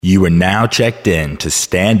You are now checked in to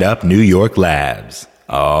Stand Up New York Labs.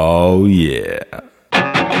 Oh, yeah.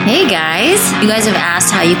 Hey guys, you guys have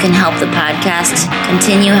asked how you can help the podcast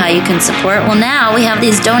continue, how you can support. Well, now we have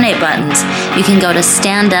these donate buttons. You can go to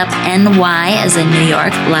standupny, as in New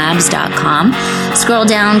York, labs.com. Scroll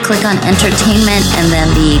down, click on entertainment, and then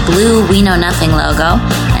the blue We Know Nothing logo,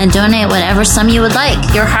 and donate whatever sum you would like.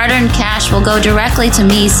 Your hard-earned cash will go directly to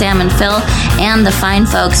me, Sam, and Phil, and the fine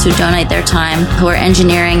folks who donate their time, who are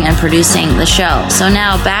engineering and producing the show. So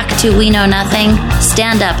now back to We Know Nothing,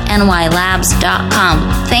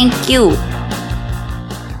 standupnylabs.com. Thank you.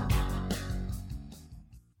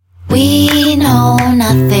 We know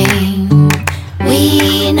nothing.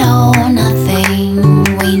 We know nothing.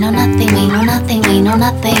 We know nothing. We know nothing. We know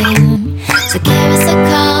nothing. So give us a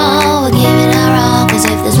call. We'll give it our all. 'Cause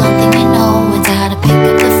if there's one thing we know, it's how to pick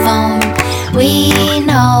up the phone. We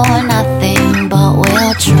know nothing, but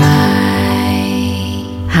we'll try.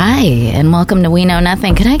 Hi, and welcome to We Know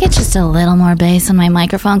Nothing. Could I get just a little more bass on my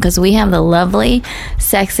microphone? Because we have the lovely,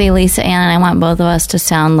 sexy Lisa Ann, and I want both of us to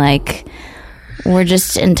sound like we're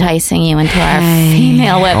just enticing you into our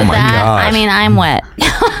female wet. Oh my gosh. I mean, I'm wet.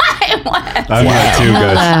 I'm wet. I'm not too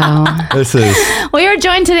good. Hello. This is... We are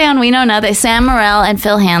joined today on We Know Nothing. Sam Morrell and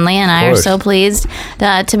Phil Hanley and I are so pleased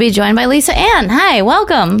to be joined by Lisa Ann. Hi,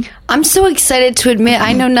 welcome. I'm so excited to admit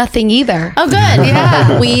I know nothing either. Oh, good.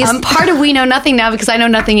 Yeah. I'm part of We Know Nothing now because I know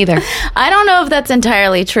nothing either. I don't know if that's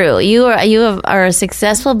entirely true. You are a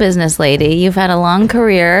successful business lady. You've had a long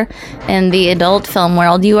career in the adult film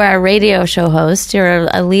world. You are a radio show host. You're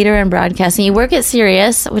a leader in broadcasting. You work at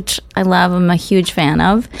Sirius, which I love. I'm a huge fan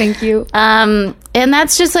of. Thank you. And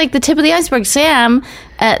that's just like the tip of the iceberg. Sam,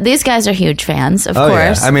 these guys are huge fans, of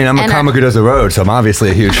course. Yeah. I mean, I'm a comic who does the road, so I'm obviously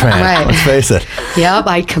a huge fan. Right. Let's face it. Yep,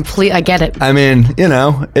 I get it. I mean, you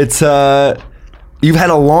know, it's you've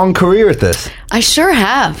had a long career at this. I sure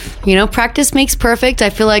have. You know, practice makes perfect.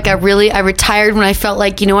 I feel like I retired when I felt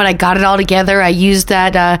like, you know what, I got it all together. I used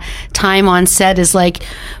that time on set as like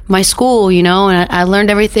my school, you know, and I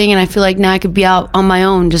learned everything, and I feel like now I could be out on my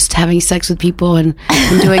own just having sex with people and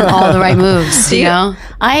doing all the right moves, you know?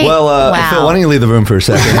 Phil, why don't you leave the room for a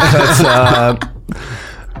second? That's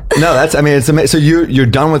it's amazing. So you're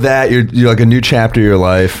done with that. You're like a new chapter of your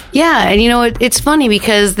life. Yeah, and you know it's funny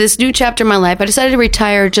because this new chapter in my life, I decided to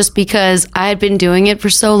retire just because I had been doing it for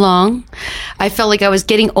so long. I felt like I was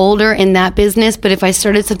getting older in that business, but if I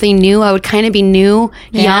started something new, I would kind of be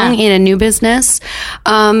young in a new business.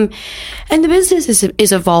 And the business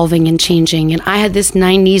is evolving and changing. And I had this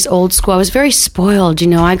 90s old school. I was very spoiled, you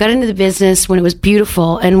know. I got into the business when it was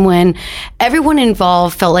beautiful and when everyone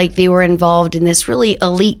involved felt like they were involved in this really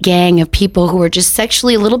elite gang of people who were just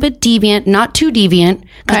sexually a little bit deviant, not too deviant.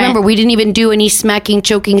 Because remember, we didn't even do any smacking,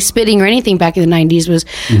 choking, spitting or anything back in the 90s. It was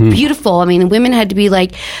beautiful. I mean, women had to be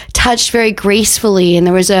like touched very gracefully, and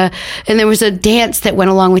there was a dance that went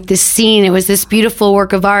along with this scene. It was this beautiful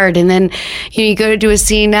work of art. And then you go to do a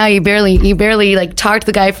scene now, you barely like talk to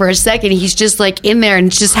the guy for a second. He's just like in there and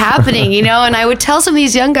it's just happening, you know? And I would tell some of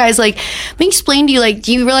these young guys, like, let me explain to you, like,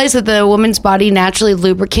 do you realize that the woman's body naturally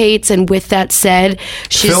lubricates? And with that said,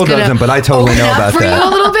 she's Phil doesn't, but I totally know about for that. You a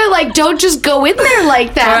little bit, like, don't just go in there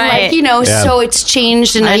like that, Right. like, you know. Yeah. So it's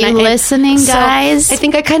changed, and Are you listening, guys? So I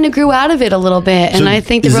think I kind of grew out of it a little bit, and I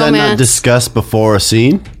think the is romance. that not discussed before a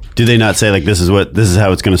scene? Do they not say like this is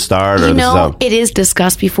how it's going to start? Or You this is know, how... it is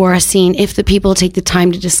discussed before a scene if the people take the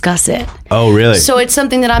time to discuss it. Oh, really? So it's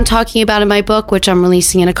something that I'm talking about in my book, which I'm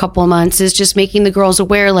releasing in a couple of months, is just making the girls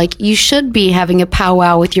aware, like, you should be having a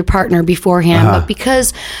powwow with your partner beforehand. But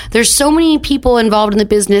because there's so many people involved in the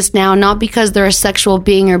business now, not because they're a sexual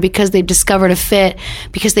being or because they've discovered a fit,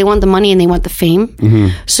 because they want the money and they want the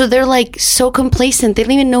fame. So they're like so complacent. They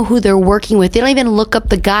don't even know who they're working with. They don't even look up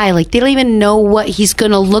the guy. Like, they don't even know what he's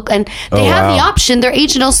going to look. And they have the option. Their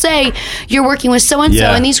agent will say, you're working with so-and-so.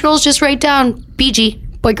 And these girls just write down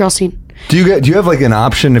BG, boy girl scene. Do you have like an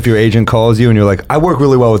option if your agent calls you and you're like, I work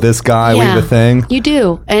really well with this guy, leave a thing? You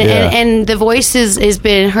do. And the voice has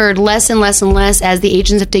been heard less and less and less as the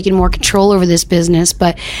agents have taken more control over this business.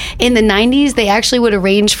 But in the 90s, they actually would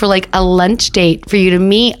arrange for like a lunch date for you to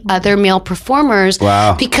meet other male performers.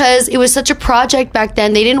 Wow. Because it was such a project back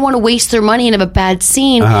then. They didn't want to waste their money and have a bad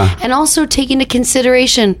scene. And also take into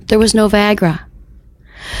consideration, there was no Viagra.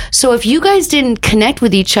 So if you guys didn't connect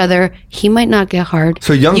with each other, he might not get hard.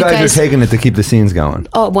 So young guys are taking it to keep the scenes going.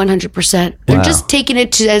 Oh, 100%. They're just taking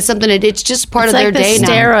it as something that it's just part of their day now.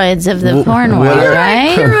 Steroids of the porn world,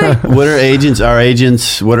 right? What are agents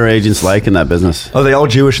like in that business? Are they all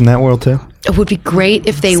Jewish in that world too? It would be great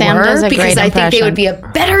if they Sam were, does a because great I think they would be a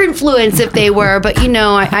better influence if they were. But,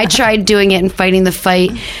 I tried doing it and fighting the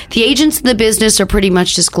fight. The agents in the business are pretty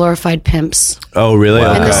much just glorified pimps. Oh, really?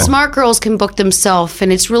 And the Okay. smart girls can book themselves,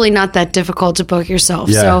 and it's really not that difficult to book yourself.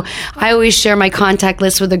 Yeah. So I always share my contact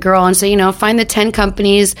list with a girl and say, find the 10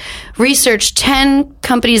 companies, research 10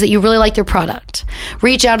 companies that you really like their product.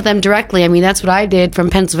 Reach out to them directly. I mean, that's what I did from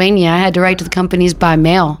Pennsylvania. I had to write to the companies by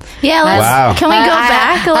mail. Yeah, Wow. can we go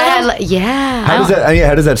back a little? Yeah.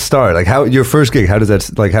 How does that start? Like, how your first gig? How does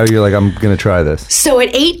that like? How you're like, I'm gonna try this. So at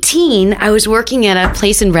 18, I was working at a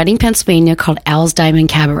place in Reading, Pennsylvania called Al's Diamond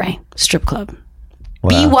Cabaret Strip Club.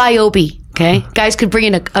 BYOB. Okay, guys could bring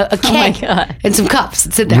in a keg and some cups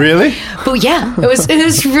and sit there. Really? But yeah, it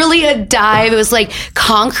was really a dive. It was like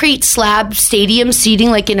concrete slab stadium seating,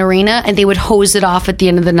 like an arena, and they would hose it off at the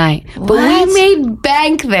end of the night. But we made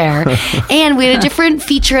bank there, and we had a different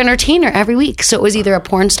feature entertainer every week. So it was either a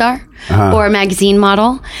porn star or a magazine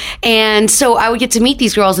model, and so I would get to meet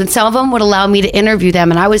these girls, and some of them would allow me to interview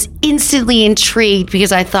them, and I was instantly intrigued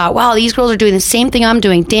because I thought, wow, these girls are doing the same thing I'm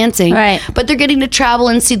doing, dancing, Right. but they're getting to travel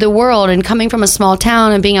and see the world. And coming from a small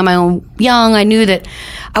town and being on my own young, I knew that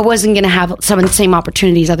I wasn't going to have some of the same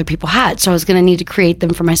opportunities other people had. So I was going to need to create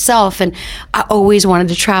them for myself. And I always wanted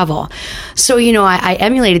to travel. So, I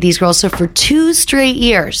emulated these girls. So for 2 straight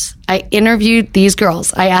years, I interviewed these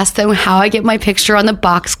girls. I asked them how I get my picture on the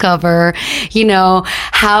box cover,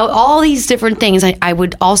 how all these different things. I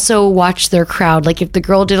would also watch their crowd. Like if the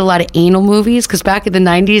girl did a lot of anal movies, because back in the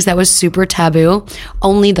 90s, that was super taboo.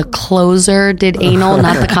 Only the closer did anal,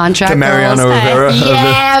 not the contract To Mariano girls. Rivera.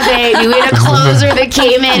 Yeah, baby. We had a closer that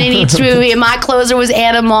came in each movie, and my closer was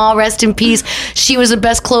Anna Mall, rest in peace. She was the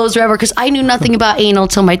best closer ever because I knew nothing about anal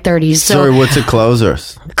till my 30s. So Sorry, what's a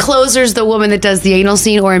closers? closer's the woman that does the anal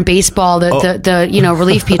scene, or in baseball, the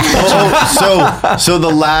relief pitcher. So the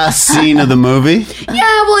last scene of the movie?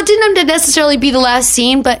 Yeah, well, it didn't have to necessarily be the last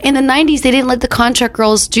scene, but in the 90s, they didn't let the contract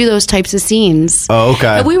girls do those types of scenes. Oh,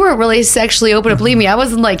 okay. And we weren't really sexually open. Believe me, I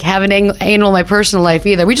wasn't like having anal in my personal life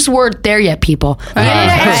either. We just weren't there yet, people. Internet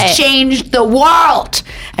has changed the world,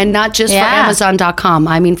 and not just for Amazon.com.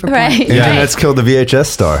 I mean, for porn. Right. Internet's killed the VHS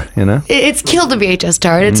star. It's killed the VHS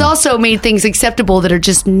star, and it's also made things acceptable that are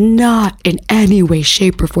just not in any way,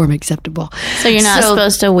 shape, or form acceptable. So you're not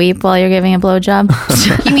supposed to weep while you're giving a blowjob?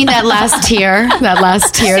 You mean that last tear? That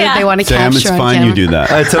last tear that they want to Sam, capture it's on fine camera? you do that.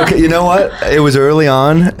 It's okay. You know what? It was early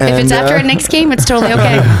on. And, If it's after a Knicks game, it's totally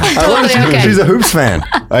okay. Totally okay. She's a hoops fan.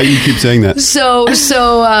 You keep saying that.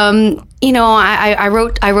 I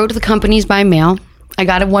wrote to the companies by mail. I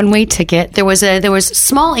got a one-way ticket. There was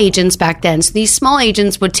small agents back then. So these small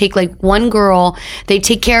agents would take like one girl, they'd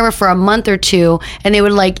take care of her for a month or two, and they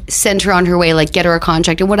would like send her on her way, like get her a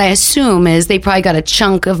contract. And what I assume is they probably got a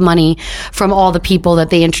chunk of money from all the people that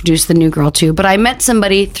they introduced the new girl to. But I met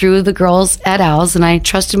somebody through the girls at Al's, and I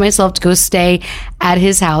trusted myself to go stay at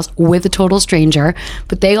his house with a total stranger.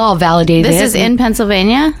 But they all validated it. This is in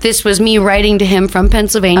Pennsylvania? This was me writing to him from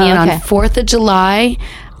Pennsylvania. Oh, okay. And on 4th of July,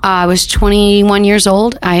 I was 21 years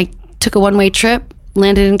old. I took a one-way trip,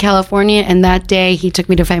 landed in California, and that day he took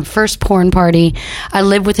me to my first porn party. I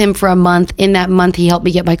lived with him for a month. In that month, he helped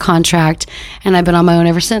me get my contract, and I've been on my own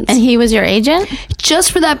ever since. And he was your agent?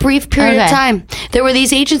 Just for that brief period of Okay. time. There were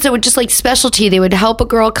these agents that would just like specialty. They would help a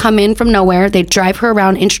girl come in from nowhere. They'd drive her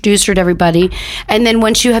around, introduce her to everybody. And then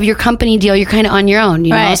once you have your company deal, you're kind of on your own,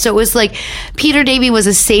 you know? Right. So it was like Peter Davey was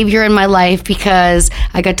a savior in my life because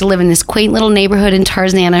I got to live in this quaint little neighborhood in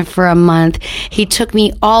Tarzana for a month. He took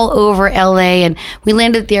me all over LA, and we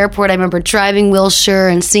landed at the airport. I remember driving Wilshire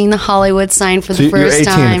and seeing the Hollywood sign for So the you're first 18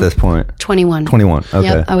 time. at this point. 21. 21, okay.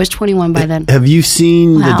 Yep, I was 21 by then. Have you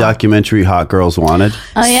seen the Wow. documentary Hot Girls Wanted?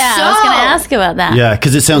 Oh, yeah. I was going to ask about that. Yeah,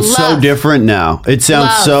 because it sounds so Love. different now. It sounds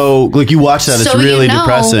Love. so like you watch that, it's So really you know,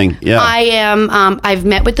 depressing. Yeah, I am. I've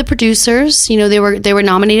met with the producers. You know, they were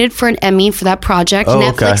nominated for an Emmy for that project. Oh,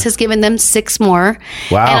 Netflix okay. has given them 6 more.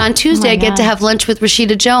 Wow. And on Tuesday, I get to have lunch with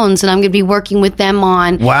Rashida Jones, and I'm going to be working with them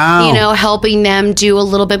on. Wow. You know, helping them do a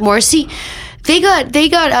little bit more. See. They got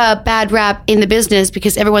a bad rap in the business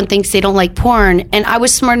because everyone thinks they don't like porn, and I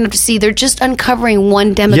was smart enough to see they're just uncovering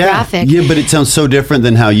one demographic. Yeah, but it sounds so different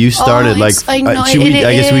than how you started. it's- I know, should we, it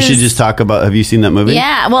I guess we should is. just talk about. Have you seen that movie?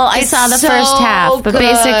 Yeah, well, I It's saw the so first half, but good.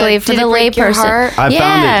 basically for Did the it break your layperson, heart? I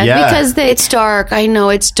found it, yeah. because It's dark. I know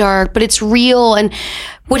it's dark, but it's real. And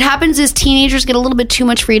what happens is teenagers get a little bit too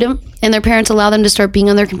much freedom, and their parents allow them to start being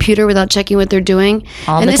on their computer without checking what they're doing.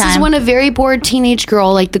 All and the this is time. when a very bored teenage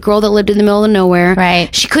girl, like the girl that lived in the middle of nowhere,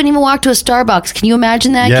 Right. She couldn't even walk to a Starbucks. Can you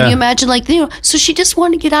imagine that? Yeah. Can you imagine, like, so she just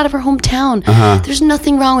wanted to get out of her hometown. There's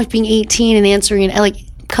nothing wrong with being 18 and answering, and like,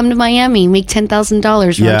 come to Miami, make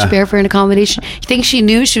 $10,000, Yeah. run spare for an accommodation. You think she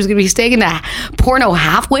knew she was going to be staying in that porno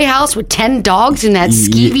halfway house with 10 dogs and that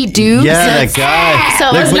skeevy dude? Yeah, that guy. So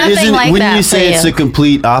it was but nothing like wouldn't that you say for it's you? the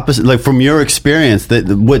complete opposite? Like from your experience, that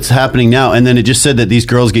what's happening now, and then it just said that these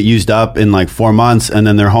girls get used up in like 4 months, and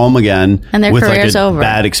then they're home again, And their with career's like a over.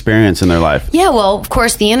 bad experience in their life. Yeah, well, of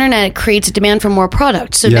course, the internet creates a demand for more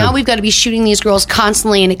product. So Yeah. now we've got to be shooting these girls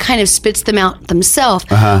constantly, and it kind of spits them out themselves.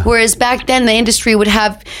 Whereas back then, the industry would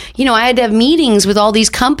have, I had to have meetings with all these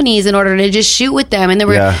companies in order to just shoot with them. And there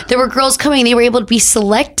were girls coming. They were able to be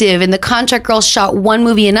selective, and the contract girls shot one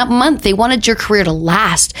movie in a month. They wanted your career to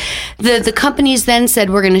last. The companies then said,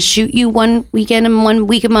 we're going to shoot you one weekend and 1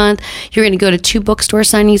 week a month. You're going to go to 2 bookstore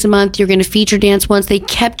signings a month. You're going to feature dance once. They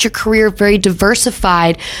kept your career very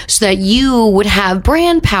diversified so that you would have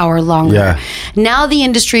brand power longer. Yeah. Now the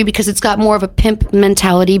industry, because it's got more of a pimp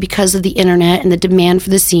mentality because of the internet and the demand for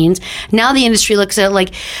the scenes, now the industry looks at it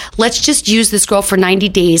like, let's just use this girl for 90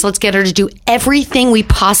 days. Let's get her to do everything we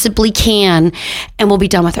possibly can, and we'll be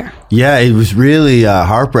done with her. Yeah, it was really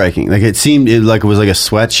heartbreaking. Like it seemed like it was like a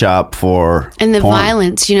sweatshop for And the porn.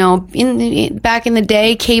 violence, back in the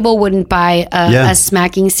day, cable wouldn't buy a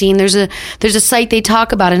smacking scene. There's a site they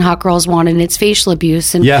talk about in Hot Girls Wanted, and it's facial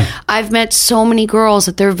abuse. And Yeah. I've met so many girls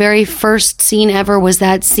that their very first scene ever was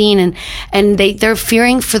that scene, and they're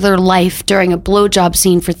fearing for their life during a blowjob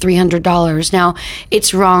scene for $300. Now,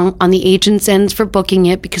 it's wrong on the agent's end for booking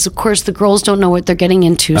it because, of course, the girls don't know what they're getting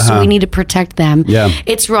into, so we need to protect them. Yeah.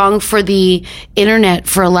 It's wrong for the internet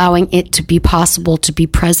for allowing it to be possible to be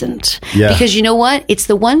present. Yeah. Because you know what? It's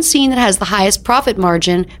the one scene that has the highest profit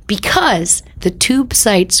margin because the tube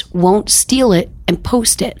sites won't steal it and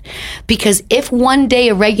post it. Because if one day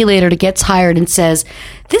a regulator gets hired and says,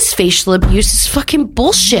 this facial abuse is fucking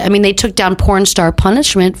bullshit. I mean, they took down porn star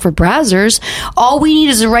punishment for Brazzers. All we need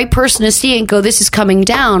is the right person to see it and go, this is coming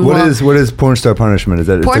down. What is porn star punishment? Is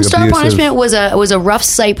that Porn it's like star abusive? punishment was a rough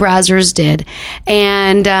site Brazzers did,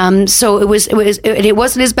 and so it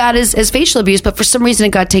wasn't as bad as facial abuse, but for some reason it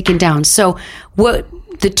got taken down. So what?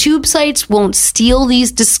 The tube sites won't steal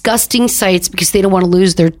these disgusting sites because they don't want to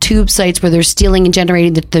lose their tube sites where they're stealing and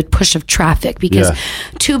generating the push of traffic, because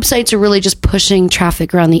tube sites are really just pushing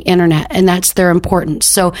traffic around the internet, and that's their importance.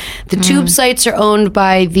 So the tube sites are owned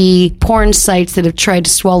by the porn sites that have tried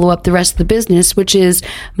to swallow up the rest of the business, which is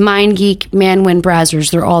MindGeek, Manwin,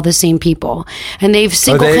 Brazzers. They're all the same people, and they've Are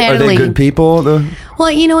single-handedly... they good people? Though? Well,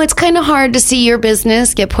 it's kind of hard to see your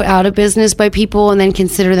business get put out of business by people and then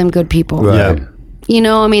consider them good people. Right. Yeah.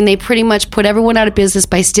 They pretty much put everyone out of business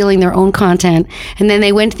by stealing their own content. And then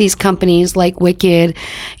they went to these companies like Wicked,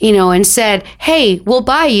 and said, hey, we'll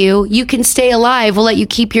buy you. You can stay alive. We'll let you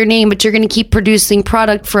keep your name, but you're going to keep producing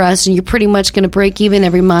product for us. And you're pretty much going to break even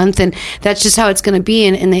every month. And that's just how it's going to be.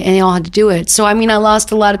 And they all had to do it. So, I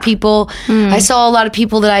lost a lot of people. I saw a lot of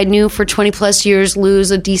people that I knew for 20 plus years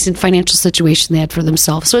lose a decent financial situation they had for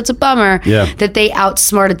themselves. So it's a bummer that they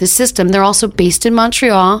outsmarted the system. They're also based in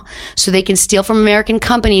Montreal, so they can steal from American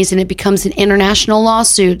companies, and it becomes an international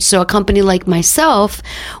lawsuit. So a company like myself,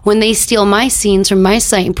 when they steal my scenes from my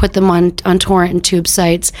site and put them on torrent and tube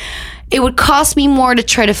sites, it would cost me more to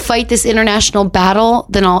try to fight this international battle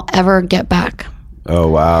than I'll ever get back. Oh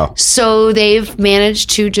wow. So they've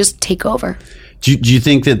managed to just take over. Do you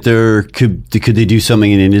think that could they do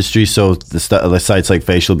something in the industry so the sites like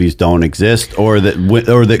facial abuse don't exist, or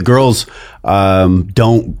that girls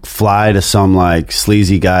don't fly to some like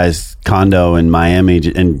sleazy guy's condo in Miami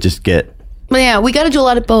and just get? Well, yeah, we got to do a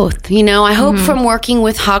lot of both. I hope from working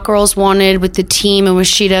with Hot Girls Wanted, with the team and with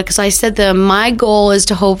Sheeta, because I said my goal is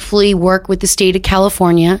to hopefully work with the state of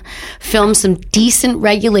California, film some decent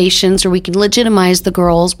regulations where we can legitimize the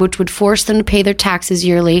girls, which would force them to pay their taxes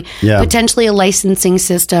yearly, potentially a licensing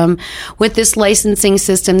system. With this licensing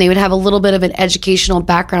system, they would have a little bit of an educational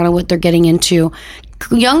background on what they're getting into.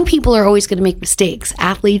 Young people are always going to make mistakes.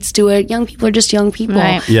 Athletes do it. Young people are just young people.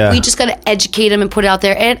 Right. Yeah. We just got to educate them and put it out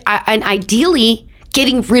there. And ideally,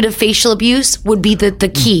 getting rid of facial abuse would be the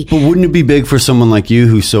key. But wouldn't it be big for someone like you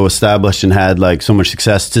who's so established and had like so much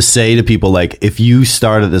success to say to people like, if you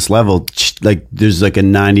start at this level, like there's like a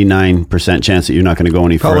 99% chance that you're not going to go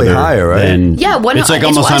any Probably further. higher, right? It's like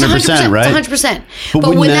almost 100%, right? It's 100%. But But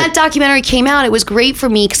when wouldn't that documentary came out, it was great for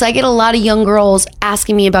me because I get a lot of young girls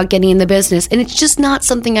asking me about getting in the business, and it's just not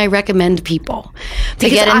something I recommend people To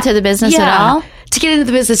get into the business at all? To get into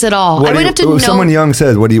the business at all, I would have to know. If someone young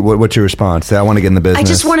says, what's your response? Say, I want to get in the business. I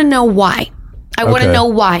just want to know why. I want to Okay. know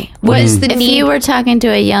why. What is the If need? you were talking to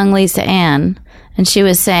a young Lisa Ann and she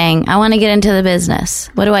was saying, I want to get into the business,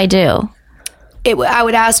 what do I do? I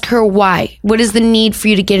would ask her why. What is the need for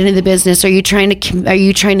you to get into the business? Are you trying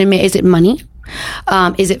to? Is it money?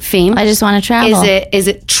 Is it fame? I just want to travel. Is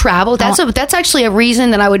it travel? That's actually a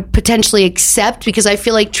reason that I would potentially accept, because I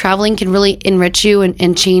feel like traveling can really enrich you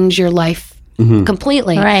and change your life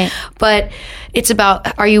completely. Right. But it's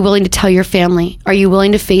about, are you willing to tell your family? Are you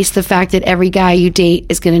willing to face the fact that every guy you date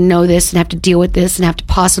is going to know this and have to deal with this and have to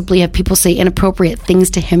possibly have people say inappropriate things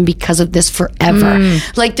to him because of this forever?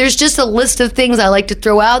 Like, there's just a list of things I like to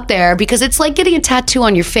throw out there, because it's like getting a tattoo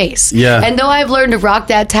on your face. Yeah. And though I've learned to rock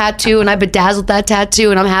that tattoo and I bedazzled that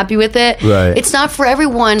tattoo and I'm happy with it, Right. it's not for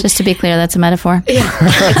everyone. Just to be clear, that's a metaphor.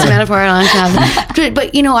 It's a metaphor. I don't have.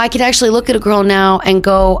 But you know, I could actually look at a girl now and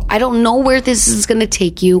go, I don't know where this is going to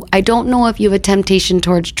take you. I don't know if you have a temptation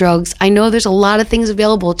towards drugs. I know there's a lot of things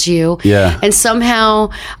available to you. Yeah. And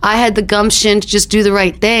somehow I had the gumption to just do the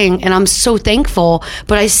right thing, and I'm so thankful.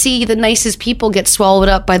 But I see the nicest people get swallowed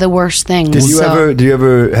up by the worst things. Did you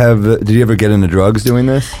ever get into drugs doing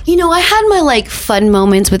this? You know, I had my like fun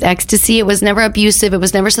moments with ecstasy. It was never abusive. It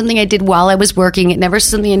was never something I did while I was working. It never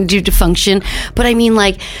something I did to function. But I mean,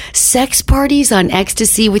 like sex parties on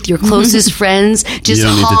ecstascy with your closest friends, just You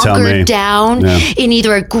don't need to tell me. hunkered down Yeah. in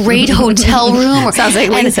either a great hotel room or Sounds like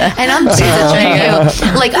Lisa. And I'm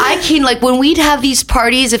like, I can, like, when we'd have these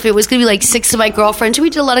parties, if it was gonna be like 6 of my girlfriends, we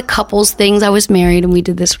did a lot of couples things. I was married, and we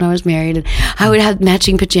did this when I was married, and I would have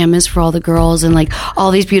matching pajamas for all the girls and like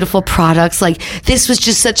all these beautiful products. Like, this was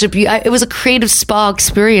just such it was a creative spa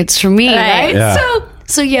experience for me, right? Yeah.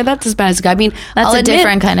 So yeah, that's as bad as it got. I mean, That's I'll a admit,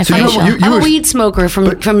 different kind of So you- facial. you- I'm a were- weed smoker from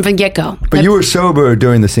the get-go. But you were sober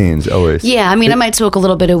during the scenes, always. Yeah, I mean, I might smoke a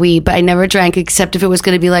little bit of weed, but I never drank except if it was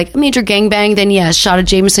going to be like a major gangbang. Then yeah, a shot of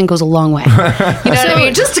Jameson goes a long way. You know what I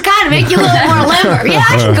mean? Just to kind of make you a little bit more limber. Yeah,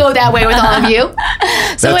 I can go that way with all of you.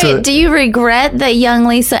 So That's wait, do you regret that young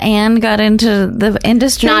Lisa Ann got into the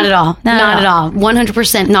industry? Not at all. Not at all.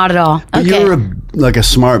 100% not at all. But Okay. you're like a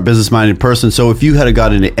smart, business-minded person. So if you had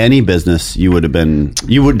got into any business, you would have been.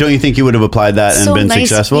 Don't you think you would have applied that and been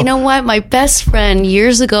successful? You know what? My best friend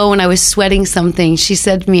years ago, when I was sweating something, she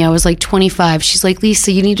said to me, I was like 25. She's like,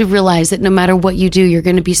 Lisa, you need to realize that no matter what you do, you're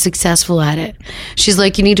going to be successful at it. She's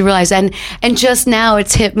like, you need to realize. And just now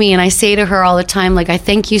it's hit me. And I say to her all the time, like, I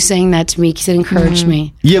thank you saying that to me, because it encouraged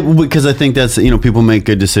me. Yeah, well, because I think that's people make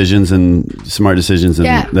good decisions and smart decisions, and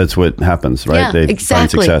Yeah. that's what happens, right? Yeah, They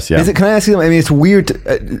exactly. find success. Yeah. Can I ask you? I mean, it's weird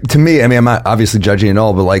to me. I mean, I'm not obviously judging at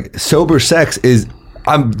all, but like sober sex is.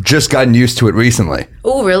 I've just gotten used to it recently.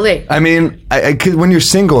 Oh, really? I mean, 'cause when you're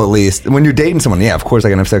single, at least when you're dating someone, yeah, of course I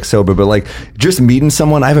can have sex sober. But like just meeting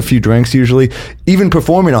someone, I have a few drinks usually. Even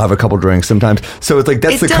performing, I'll have a couple drinks sometimes. So it's like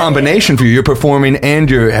that's the combination for you. You're performing and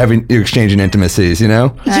you're exchanging intimacies. You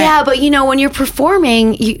know? Yeah, but you know, when you're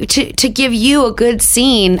performing, to give you a good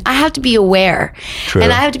scene, I have to be aware. True.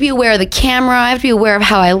 And I have to be aware of the camera. I have to be aware of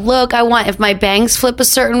how I look. If my bangs flip a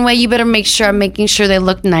certain way, you better make sure I'm making sure they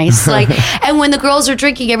look nice. Like, and when the girls are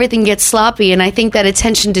drinking, everything gets sloppy. And I think that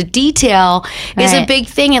attention to detail is a Right. big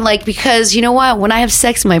thing. And like, because you know what? When I have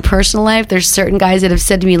sex in my personal life, there's certain guys that have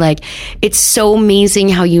said to me, like, it's so amazing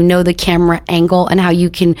how you know the camera angle and how you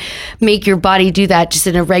can make your body do that just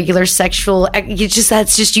in a regular sexual, you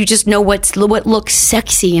just know what looks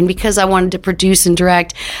sexy. And because I wanted to produce and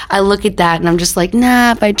direct, I look at that and I'm just like,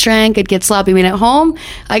 nah, if I drank, I'd get sloppy. I mean, at home,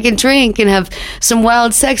 I can drink and have some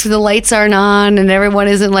wild sex where the lights aren't on and everyone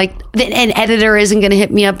isn't like, an editor isn't going to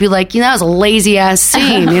hit me up, be like, that was a lazy ass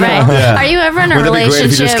scene, you know? Right. Are you ever in a Wouldn't it be great if you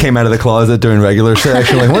just relationship? came out of the closet during regular sex?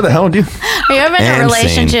 You're like, what the hell do you? Are you ever in a And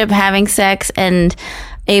relationship having sex and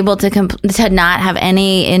able to to not have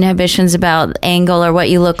any inhibitions about angle or what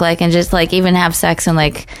you look like, and just like even have sex in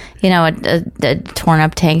like a torn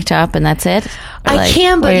up tank top and that's it? Or, I like,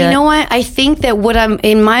 can, but where you you're know what? I think that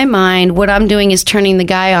in my mind, what I'm doing is turning the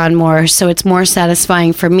guy on more, so it's more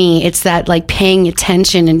satisfying for me. It's that like paying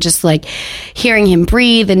attention and just like hearing him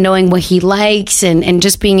breathe and knowing what he likes and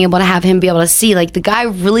just being able to have him be able to see. Like, the guy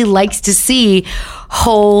really likes to see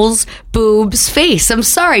holes, boobs, face. I'm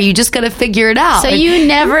sorry, you just got to figure it out. So you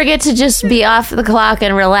never get to just be off the clock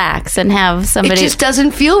and relax and have somebody. It just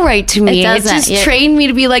doesn't feel right to me. It It doesn't. just trained me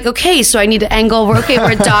to be like, okay, so I need to angle over. Okay,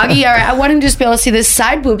 we're a doggy. All right, I want him to just be able to see this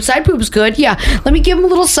side boob. Side boob's good. Yeah, let me give him a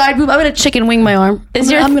little side boob. I'm gonna chicken wing my arm. I'm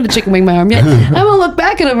gonna chicken wing my arm. Yeah, I'm gonna look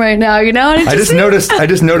back at him right now. You know. And I just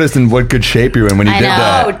noticed in what good shape you're in when you did know.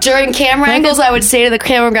 that. Oh, during camera angles, I would say to the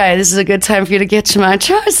camera guy, "This is a good time for you to get to my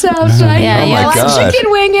triceps, right? Yeah, Oh you my want gosh.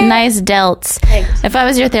 chicken wing it." nice delts. If I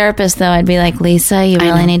was your therapist, though, I'd be like, Lisa, you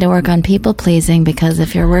really need to work on people pleasing, because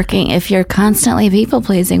if you're constantly people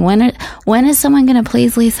pleasing, when is someone going to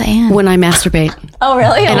please Lisa Ann? When I masturbate. Oh,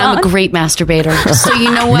 really? And I'm a great masturbator. So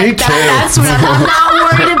you know what? Me too. That's what I'm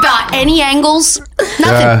not worried about any angles.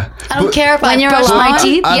 Nothing. I don't care if When I you're brush my alone?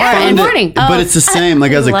 teeth. I Yeah, find in the it- morning. but it's the same.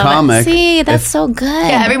 Like as a Love it. comic, See, that's so good.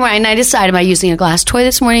 Yeah, every morning. And I decide, am I using a glass toy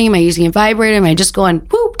this morning? Am I using a vibrator? Am I just going,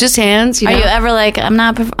 whoop, just hands? You Are know? you ever like, I'm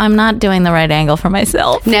not doing the right angle for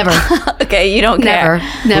myself? Never. Okay, you don't care.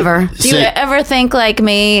 Never. Do you ever think like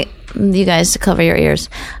me? You guys cover your ears.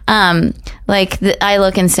 I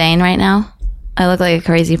look insane right now. I look like a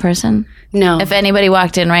crazy person. No. If anybody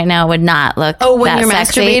walked in right now, it would not look. Oh, when that you're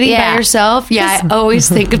sexy. masturbating by yourself? Yeah, I always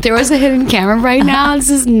think if there was a hidden camera right now, this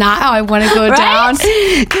is not how I want to go Right? down.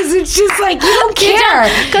 Because it's just like, you don't care.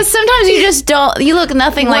 Because sometimes you just don't. You look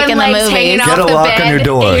nothing like in the leg's hanging movies. off Get a the lock bed, on your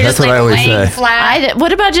door. and you're That's just, what I always laying say. Flat.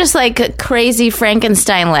 What about just like crazy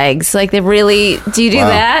Frankenstein legs? Like they really. Do you do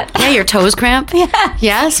that? Yeah, your toes cramp? Yeah.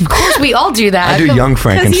 Yes, of course, we all do that. I do young Because you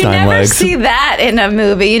Frankenstein never legs. see that in a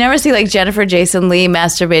movie. You never see like Jennifer Jason Leigh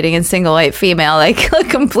masturbating in Single White Female, like a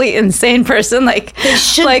complete insane person, like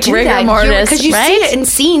like rigor mortis, because you right? see it in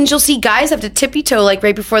scenes. You'll see guys have to tippy toe like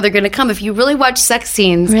right before they're going to come. If you really watch sex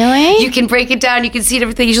scenes, Really? you can break it down. You can see it,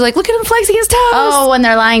 everything. You're like, look at him flexing his toes. Oh, when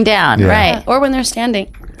they're lying down, Yeah. right? Or when they're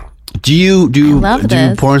standing. Do love do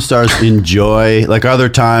this. porn stars enjoy, like, are there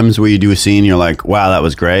times where you do a scene you're like, wow, that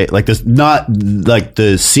was great, like this, not like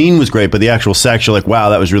the scene was great, but the actual sex you're like, wow,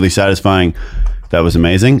 that was really satisfying, that was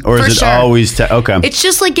amazing? Or For is it sure. always okay? It's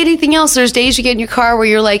just like anything else. There's days you get in your car where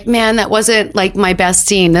you're like, man, that wasn't like my best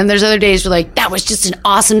scene. Then there's other days where like, that was just an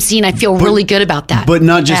awesome scene. I feel really good about that. But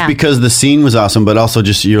not just Yeah. because the scene was awesome, but also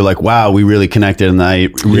just you're like, wow, we really connected and I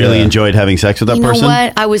really Yeah. enjoyed having sex with that you person. know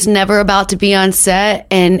what? I was never about to be on set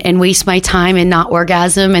and waste my time and not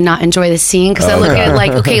orgasm and not enjoy the scene because I look at it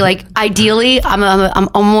like, okay, like ideally, I'm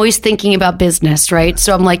always thinking about business, right?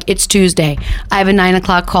 So I'm like, it's Tuesday. I have a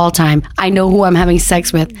 9:00 call time. I know who I'm having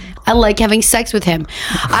sex with. I like having sex with him.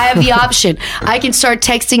 I have the option. I can start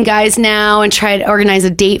texting guys now and try to organize a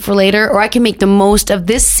date for later, or I can make the most of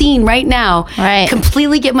this scene right now. Right.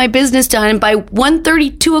 Completely get my business done. And by 1:30,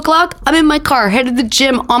 2 o'clock, I'm in my car, headed to the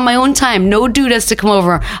gym on my own time. No dude has to come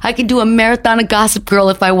over. I can do a marathon of Gossip Girl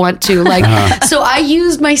if I want to. Like, so I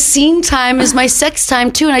used my scene time as my sex time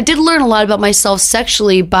too. And I did learn a lot about myself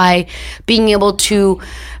sexually by being able to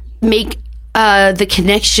make the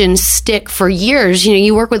connection stick for years. You know,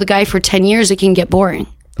 you work with a guy for 10 years, it can get boring.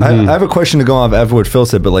 I have a question to go off after what Phil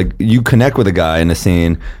said, but like you connect with a guy in a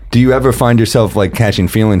scene. Do you ever find yourself like catching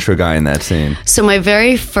feelings for a guy in that scene? So my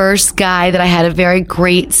very first guy that I had a very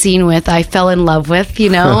great scene with, I fell in love with, you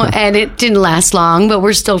know, and it didn't last long, but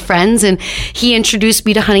we're still friends. And he introduced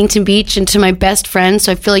me to Huntington Beach and to my best friend.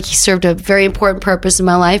 So I feel like he served a very important purpose in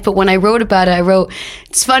my life. But when I wrote about it, I wrote,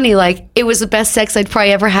 it's funny, like it was the best sex I'd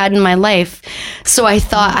probably ever had in my life. So I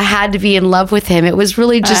thought I had to be in love with him. It was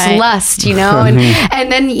really just Right. lust, you know,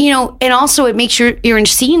 and then, you know, and also it makes your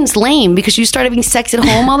scenes lame because you start having sex at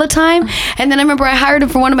home all the time. And then I remember I hired him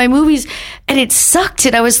for one of my movies and it sucked.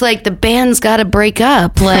 And I was like, the band's got to break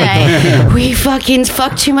up. Like, we fucking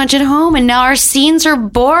fuck too much at home and now our scenes are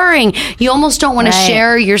boring. You almost don't want to Right.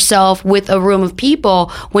 share yourself with a room of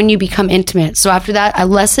people when you become intimate. So after that, I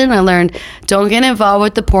learned, don't get involved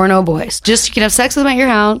with the porno boys. Just you can have sex with them at your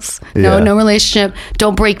house. Yeah. No relationship.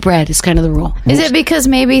 Don't break bread is kind of the rule. Is it because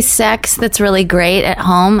maybe sex that's really great at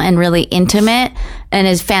home and really intimate and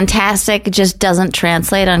is fantastic just doesn't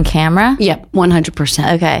translate on camera? Yep,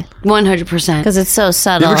 100%. Okay. 100%. Because it's so You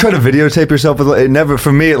subtle. ever try to videotape yourself with it? Never,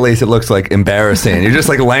 for me at least, it looks like embarrassing. You're just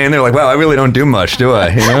like laying there like, wow, I really don't do much, do I?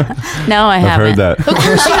 You know? No, I I've haven't. heard that.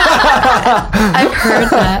 I've heard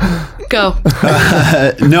that. Go.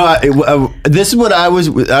 No, this is what I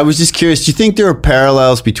was just curious. Do you think there are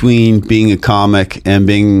parallels between being a comic and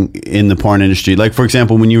being in the porn industry? Like, for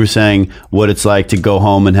example, when you were saying what it's like to go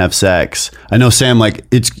home and have sex. I know, Sam, like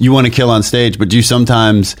you want to kill on stage, but do you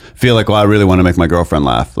sometimes feel like, well, I really want to make my girlfriend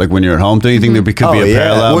laugh? Like when you're at home, do you think there could be a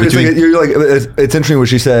parallel Well, it's between? like, it's interesting what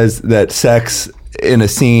she says that sex in a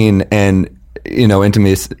scene and you know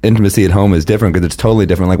intimacy at home is different because it's totally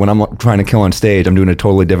different. Like when I'm trying to kill on stage, I'm doing a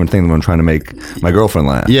totally different thing than when I'm trying to make my girlfriend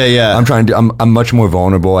laugh. Yeah. I'm much more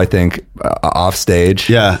vulnerable. I think off stage.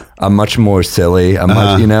 Yeah. I'm much more silly. I'm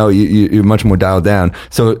much, you know, you're much more dialed down.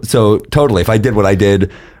 So totally, if I did what I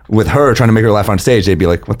did with her trying to make her laugh on stage, they'd be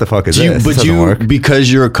like, what the fuck is this? This doesn't work.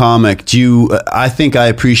 Because you're a comic, I think I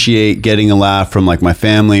appreciate getting a laugh from like my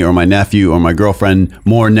family or my nephew or my girlfriend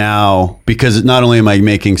more now because not only am I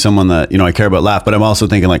making someone that, you know, I care about laugh, but I'm also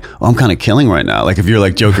thinking like, oh, I'm kind of killing right now. Like if you're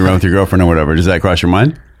like joking around with your girlfriend or whatever, does that cross your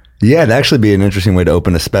mind? Yeah, it'd actually be an interesting way to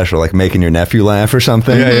open a special, like making your nephew laugh or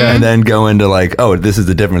something, and then go into like, oh, this is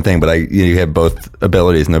a different thing, but you have both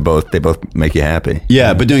abilities, and they both make you happy.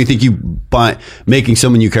 Yeah, but don't you think making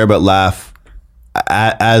someone you care about laugh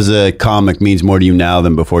as a comic means more to you now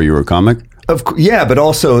than before you were a comic? Yeah, but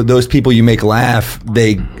also those people you make laugh,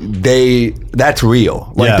 they that's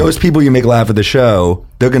real. Like those people you make laugh at the show,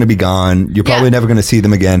 they're going to be gone. You're probably never going to see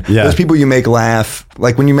them again. Yeah. Those people you make laugh,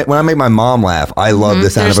 like when I make my mom laugh, I love the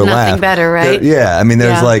sound of her laugh. There's nothing better, right? Yeah, I mean,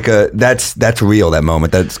 there's like that's real. That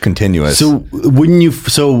moment, that's continuous. So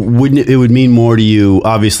wouldn't it would mean more to you,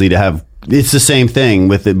 obviously, to have. It's the same thing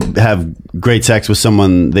with have great sex with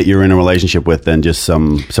someone that you're in a relationship with than just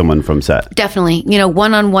someone from set. Definitely.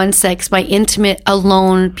 One-on-one sex, my intimate,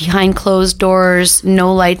 alone, behind closed doors,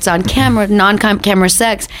 no lights on camera, non-camera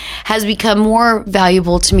sex has become more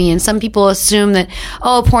valuable to me. And some people assume that,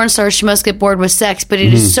 a porn star, she must get bored with sex, but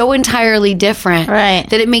it is so entirely different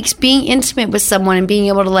that it makes being intimate with someone and being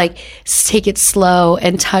able to like take it slow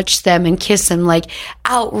and touch them and kiss them like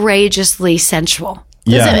outrageously sensual.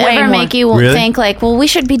 Does it ever make you think like, well, we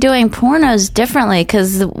should be doing pornos differently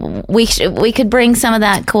because we could bring some of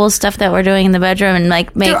that cool stuff that we're doing in the bedroom and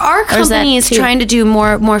like make. There are companies trying to do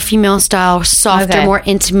more female style, softer, more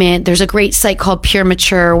intimate. There's a great site called Pure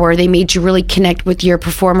Mature where they made you really connect with your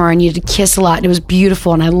performer and you had to kiss a lot and it was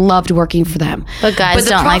beautiful and I loved working for them. But guys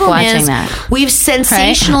don't like watching that. We've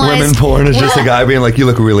sensationalized women porn is just a guy being like, you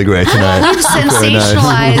look really great tonight. We've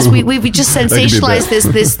sensationalized. We just sensationalized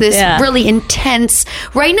this really intense.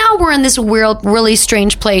 Right now, we're in this weird, really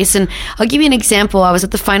strange place. And I'll give you an example. I was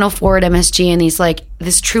at the Final Four at MSG, and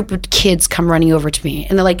this troop of kids come running over to me.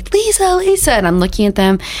 And they're like, Lisa. And I'm looking at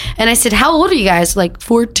them. And I said, how old are you guys? Like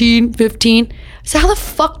 14, 15. I said, how the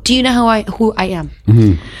fuck do you know who I am?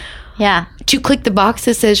 Mm-hmm. Yeah. Do you click the box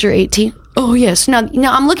that says you're 18? Oh, yes. Now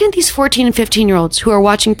I'm looking at these 14 and 15-year-olds who are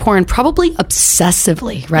watching porn probably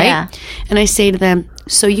obsessively, right? Yeah. And I say to them,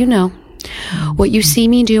 so what you see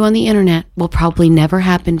me do on the internet will probably never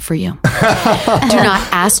happen for you. Do not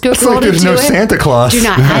ask a girl to do it. There's no Santa Claus. Do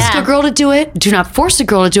not ask a girl to do it. Do not force a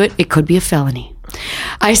girl to do it. It could be a felony.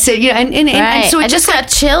 I said, and so it just got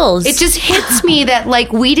chills. It just hits me that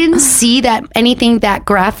like we didn't see anything that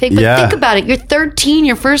graphic. But think about it. You're 13.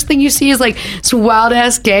 Your first thing you see is like this wild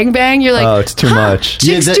ass gangbang. You're like, oh, it's too much.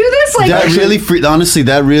 Chicks do this. Like honestly,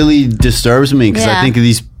 that really disturbs me because I think of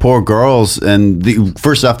these poor girls and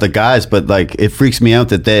first off the guys, but like it freaks me out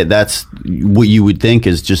that that's what you would think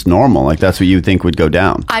is just normal. Like that's what you would think would go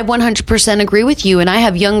down. I 100% agree with you. And I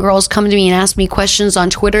have young girls come to me and ask me questions on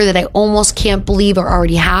Twitter that I almost can't believe are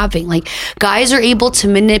already having. Like guys are able to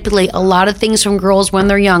manipulate a lot of things from girls when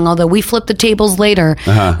they're young, although we flip the tables later.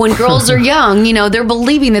 When girls are young, they're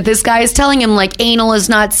believing that this guy is telling him like anal is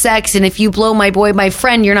not sex and if you blow my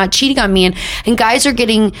friend, you're not cheating on me. And guys are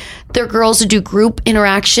getting their girls to do group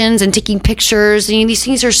interactions and taking pictures. These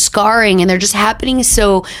things are scarring and they're just happening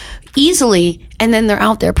so easily and then they're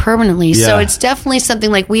out there permanently. Yeah. So it's definitely something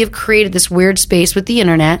like we have created this weird space with the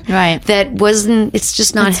internet that it's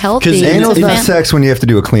just not healthy. Because anal's not sex when you have to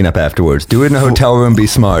do a cleanup afterwards. Do it in a hotel room, be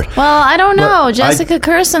smart. Well, I don't know. Jessica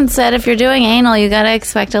Kirson said if you're doing anal, you got to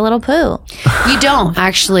expect a little poo. You don't,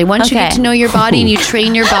 actually. Once you get to know your body and you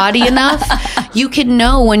train your body enough, you can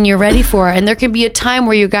know when you're ready for it. And there can be a time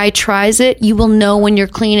where your guy tries it. You will know when you're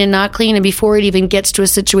clean and not clean. And before it even gets to a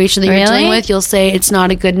situation that you're dealing with, you'll say it's not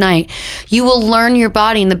a good night. You will learn your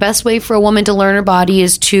body, and the best way for a woman to learn her body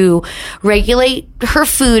is to regulate her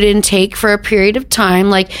food intake for a period of time.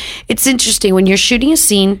 Like, it's interesting when you're shooting a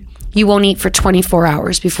scene, you won't eat for 24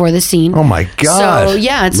 hours before the scene. Oh my God. So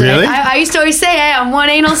yeah, really? I used to always say, hey, I'm one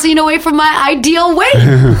anal scene away from my ideal weight.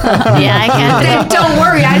 I can't. Don't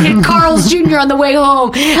worry, I'd hit Carl's Jr. on the way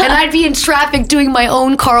home, and I'd be in traffic doing my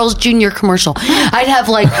own Carl's Jr. commercial. I'd have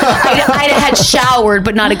I'd had showered,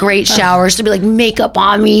 but not a great shower, so it'd be like makeup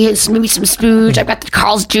on me, maybe some spooge. I've got the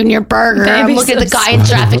Carl's Jr. burger. I'm looking at the guy in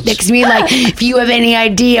traffic next to me, like, if you have any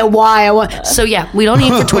idea why I want. So yeah, we don't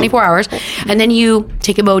eat for 24 hours, and then you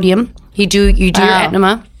take Imodium. You do your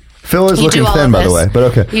enema. Phil is looking thin, by the way,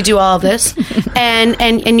 but okay. You do all of this,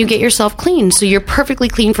 and you get yourself clean, so you're perfectly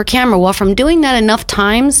clean for camera. Well, from doing that enough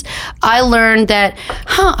times, I learned that,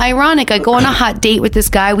 ironic, I go on a hot date with this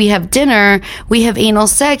guy, we have dinner, we have anal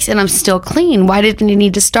sex, and I'm still clean. Why didn't I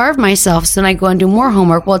need to starve myself? So then I go and do more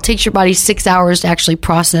homework. Well, it takes your body 6 hours to actually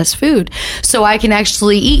process food, so I can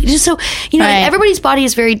actually eat. Just so, everybody's body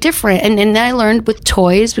is very different, and then I learned with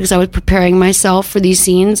toys, because I was preparing myself for these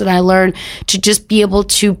scenes, and I learned to just be able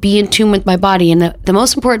to be in tune with my body. And the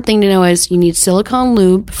most important thing to know is you need silicone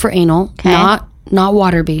lube for anal, not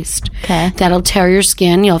water-based. Okay. That'll tear your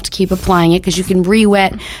skin. You'll have to keep applying it because you can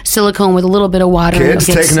re-wet silicone with a little bit of water. Kids,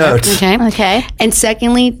 take notes. Okay. And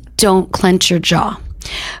secondly, don't clench your jaw.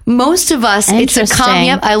 Most of us, it's a Interesting.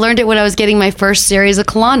 Yep, I learned it when I was getting my first series of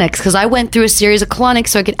colonics because I went through a series of colonics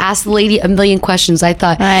so I could ask the lady a million questions. I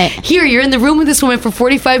thought, Right. here, you're in the room with this woman for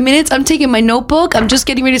 45 minutes. I'm taking my notebook. I'm just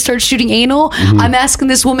getting ready to start shooting anal. I'm asking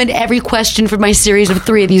this woman every question for my series of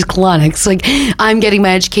 3 of these colonics. Like, I'm getting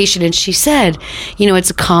my education. And she said, it's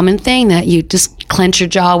a common thing that you just clench your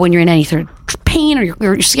jaw when you're in any sort of pain or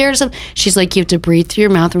you're scared of something. She's like, you have to breathe through your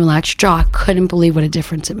mouth and relax your jaw. I couldn't believe what a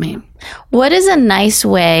difference it made. What is a nice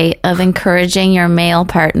way of encouraging your male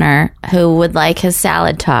partner who would like his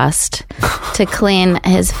salad tossed to clean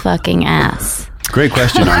his fucking ass? Great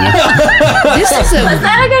question, Anya. This is a Is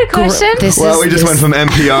that a good question? Well, we just went from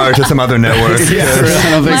NPR to some other network. I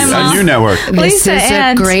don't think mom- a new network. This Lisa is a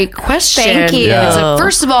Ann. great question. Thank you. Yeah. So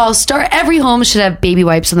first of all, every home should have baby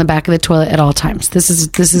wipes on the back of the toilet at all times. This is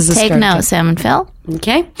a Take start. note, Sam and Phil.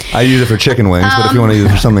 Okay. I use it for chicken wings, but if you want to use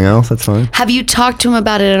it for something else, that's fine. Have you talked to him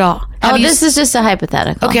about it at all? Have you This is just a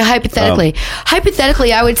hypothetical. Okay,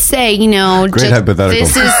 hypothetically, I would say, Great hypothetical.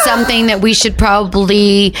 this is something that we should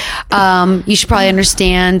probably, you should probably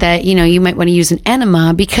understand that, you might want to use an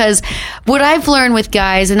enema because what I've learned with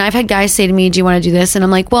guys, and I've had guys say to me, do you want to do this? And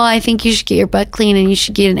I'm like, well, I think you should get your butt clean and you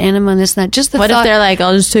should get an enema and this and that. Just the What thought. if they're like,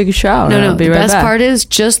 I'll just take a shower? and No, I'll be the right best back. part is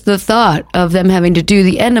just the thought of them having to do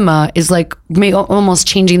the enema is like almost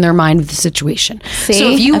changing their mind with the situation. See?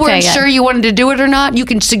 So if you Okay, weren't yeah. sure you wanted to do it or not, you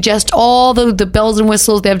can suggest all the bells and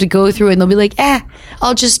whistles they have to go through and they'll be like,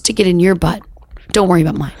 I'll just stick it in your butt. Don't worry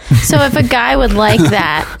about mine. So if a guy would like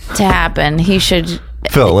that to happen, he should.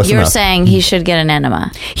 Phil, listen You're up. saying he should get an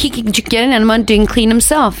enema. He can get an enema and clean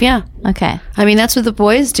himself. Yeah. Okay. I mean, that's what the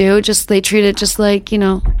boys do. Just they treat it just like,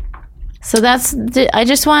 So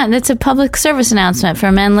it's a public service announcement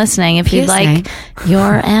for men listening. If you'd PSA. like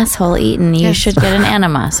your asshole eaten, you Yes. should get an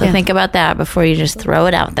enema. So Yeah. think about that before you just throw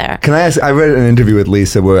it out there. Can I ask? I read an interview with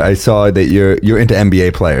Lisa where I saw that you're into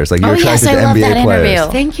NBA players. Like you're Oh yes, attracted I to love NBA that players.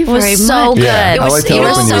 interview. Thank you It was very so much. good. Yeah, I like to it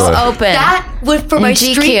was open so you up. open. That was for And my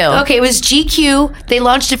GQ. street. Okay, it was GQ. They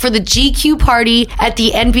launched it for the GQ party at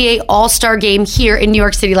the NBA All-Star Game here in New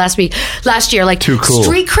York City last year. Like Too cool.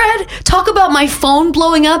 Street cred. Talk about my phone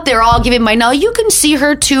blowing up. They're all giving my now. You can see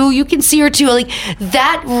her too. You can see her too. Like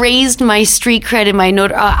that raised my street cred and my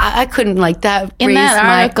note. I couldn't like that. In raised that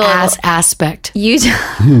article- my ass aspect. You.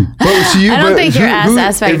 Well, so you, I don't think your ass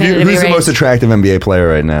aspect needed to be Who's the raised. most attractive NBA player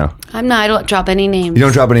right now? I'm not. I don't drop any names. You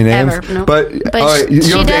don't drop any names, Ever, no. but all right, you she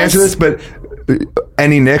don't have to answer does- this. But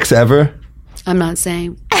any Knicks ever? I'm not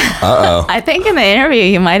saying. I think in the interview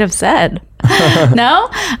you might have said. No?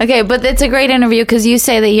 Okay, but it's a great interview because you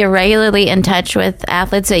say that you're regularly in touch with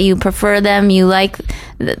athletes, that you prefer them, you like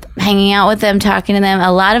hanging out with them, talking to them.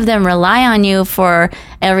 A lot of them rely on you for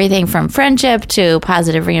everything from friendship to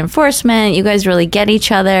positive reinforcement. You guys really get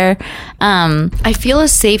each other. I feel a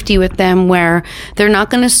safety with them where they're not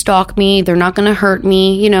going to stalk me. They're not going to hurt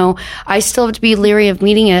me. I still have to be leery of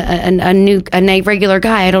meeting a regular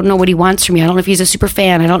guy. I don't know what he wants from me. I don't know if he's a super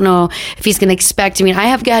fan. I don't know if he's going to expect me. I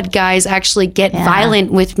have had guys actually get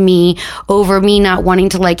violent with me over me not wanting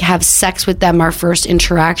to have sex with them our first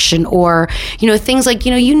interaction, or things like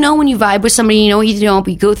when you vibe with somebody,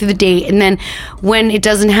 we go through the date, and then when it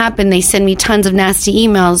doesn't happen, they send me tons of nasty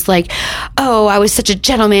emails like, oh, I was such a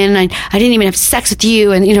gentleman, and I didn't even have sex with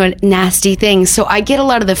you, and nasty things. So I get a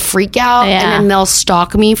lot of the freak out, Yeah. and then they'll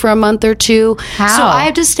stalk me for a month or two. How? So I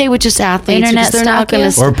have to stay with just athletes Internet because they're not stalk you?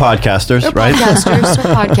 going to Or podcasters, right?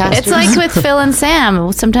 podcasters. It's like with Phil and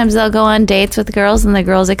Sam. Sometimes they'll go on dates with girls, and the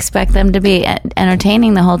girls expect them to be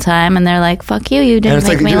entertaining the whole time, and they're like, "Fuck you, you And didn't it's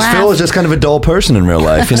make like me laugh." Phil is just kind of a dull person in real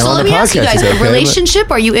life. So on let the me ask you podcast, guys, he's okay, a but-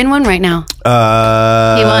 relationship? Are you in one right now?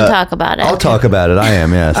 He won't talk about it. I'll talk about it. I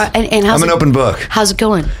am, yes. And how's I'm an it- open book. How's it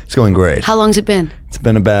going? It's going great. How long's it been? It's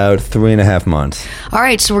been about 3.5 months. All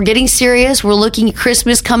right, so we're getting serious. We're looking at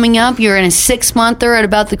Christmas coming up. You're in a 6-monther at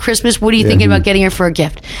about the Christmas. What are you thinking about getting her for a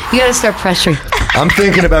gift? You got to start pressuring. I'm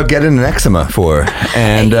thinking about getting an eczema for her.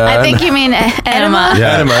 And I think you mean enema.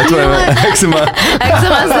 Yeah. Enema, that's what I meant. Eczema.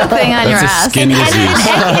 Eczema's the thing on your That's a ass. skin disease.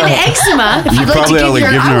 An eczema. If You you'd like to probably give only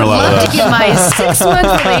your, given I her a would lot of love to those. give my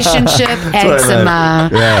 6-month relationship what I meant. eczema.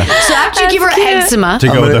 Yeah. So after you give her cute. eczema, To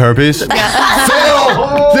go with the herpes?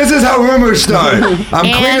 Phil, this is how rumors start. I'm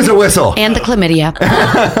clean as a whistle. and the chlamydia.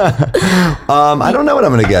 I don't know what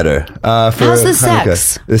I'm going to get her. For How's the Hanukkah.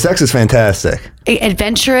 sex? The sex is fantastic.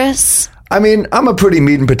 Adventurous. I mean, I'm a pretty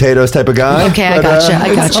meat and potatoes type of guy. Okay, I but,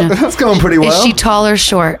 gotcha. It's going pretty well. Is she tall or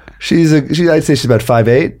short? I'd say she's about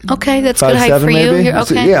 5'8". Okay, that's good height 5'7" for you. maybe. You're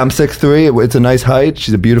okay. Yeah, I'm 6'3". It's a nice height.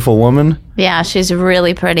 She's a beautiful woman. Yeah, she's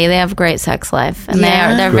really pretty. They have great sex life, and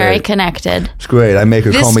Yeah. they're very Great. connected. It's great. I make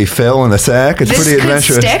her This- call me Phil in the sack. It's This pretty could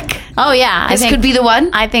adventurous. stick. Oh yeah, This could be the one.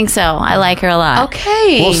 I think so. I like her a lot.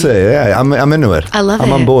 Okay. We'll see. Yeah, I'm into it. I love it.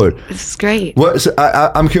 I'm on board. This is great. What? So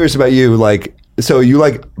I'm curious about you. Like, so you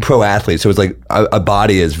like pro athletes. So it's like a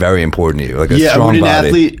body is very important to you. Like a strong would an body.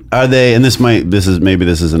 athlete, are they, and this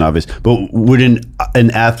isn't obvious, but would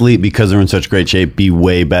an athlete, because they're in such great shape, be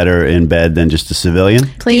way better in bed than just a civilian?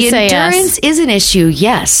 Please The say endurance yes. is an issue,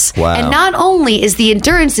 yes. Wow. And not only is the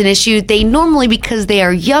endurance an issue, they normally, because they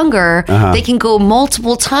are younger, they can go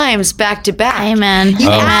multiple times back to back. Amen. You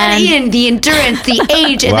Amen. add in the endurance, the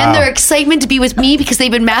age, and then Wow. their excitement to be with me because they've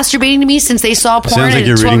been masturbating to me since they saw porn. Sounds like at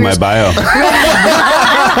you're 12 reading my years- bio.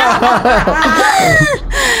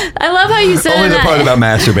 I love how you said Only the that. part about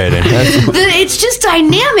masturbating. It's just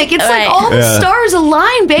dynamic. It's Right. like all the Yeah. stars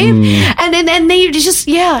align, babe. And then they just,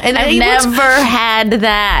 and I've what's- never had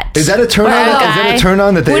that. Is that a turn on? Wow. Is that a turn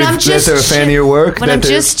on that when I'm that just they're a fan of your work? When that I'm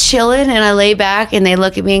they're- just chilling and I lay back and they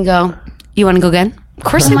look at me and go, "You want to go again?" Of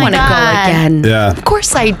course I my want to go God. again. Yeah. Of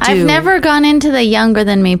course I do. I've never gone into the younger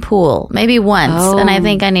than me pool. Maybe once, Oh. and I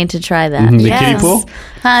think I need to try that. The Yes. kiddie pool?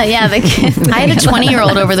 Yeah, the I had a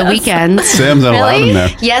 20-year-old over the weekend. Sam's not allowed Really? in there.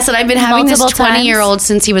 Yes, and I've been having Multiple this 20-year-old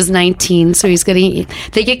since he was 19. So he's getting.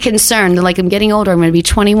 They get concerned. They're like, "I'm getting older. I'm going to be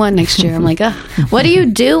 21 next year." I'm like, "Ugh." What do you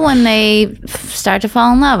do when they start to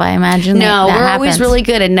fall in love? I imagine No, that we're happens. always really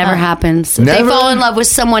good. It never happens. If they Never? fall in love with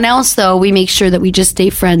someone else, though, we make sure that we just stay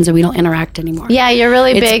friends and we don't interact anymore. Yeah, you're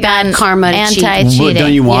really It's big bad on karma to cheat. anti-cheating. But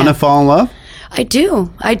don't you want to Yeah. fall in love? I do.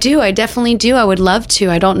 I definitely do. I would love to.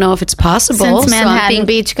 I don't know if it's possible. Since So I'm Manhattan being-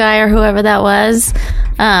 Beach guy or whoever that was,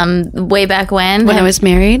 way back when. when I was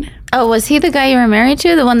married. Oh, was he the guy you were married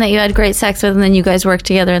to? The one that you had great sex with, and then you guys worked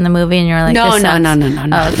together in the movie, and you were like, No, this no, sucks. no, no, no,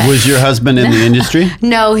 no. Oh, okay. Was your husband in the industry?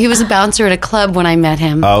 No, he was a bouncer at a club when I met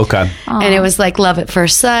him. Oh, okay. And it was like love at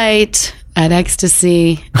first sight, at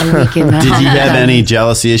ecstasy, a week in Did he have any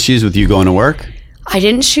jealousy issues with you going to work? I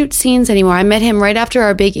didn't shoot scenes anymore. I met him right after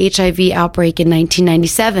our big HIV outbreak in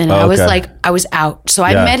 1997. And I was okay. like, I was out. So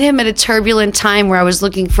I Yeah. met him at a turbulent time where I was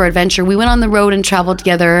looking for adventure. We went on the road and traveled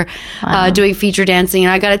together, doing feature dancing.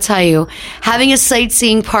 And I got to tell you, having a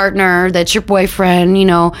sightseeing partner that's your boyfriend,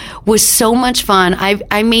 was so much fun.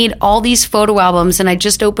 I made all these photo albums and I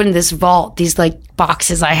just opened this vault, these like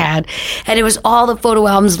boxes I had. And it was all the photo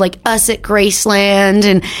albums like us at Graceland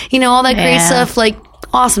and, all that great Yeah. stuff. Like,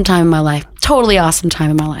 awesome time in my life. Totally awesome time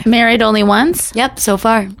in my life. Married only once? Yep, so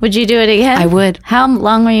far. Would you do it again? I would. How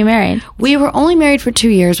long were you married? We were only married for 2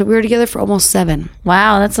 years, but we were together for almost 7.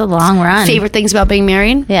 Wow, that's a long run. Favorite things about being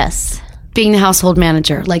married? Yes. Being the household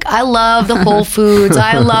manager. Like, I love the Whole Foods.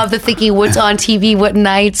 I love the thinking what's on TV, what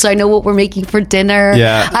night, so I know what we're making for dinner.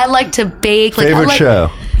 Yeah. I like to bake. Like, Favorite show?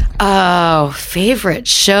 Oh, favorite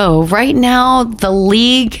show. Right now, The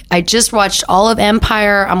League. I just watched all of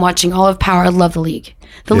Empire. I'm watching all of Power. I love The League.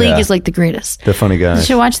 The Yeah. League is like the greatest. The funny You guys.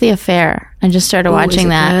 should watch The Affair. I just started is watching it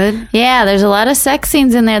that. good? Yeah, there's a lot of sex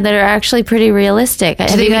scenes in there that are actually pretty realistic.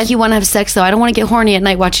 Do they make you want to have sex though? I don't want to get horny at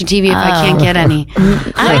night watching TV if I can't get any.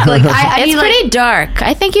 I It's mean, pretty dark.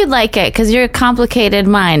 I think you'd like it because you're a complicated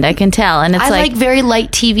mind. I can tell, and it's I like very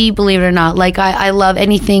light TV, believe it or not. Like I love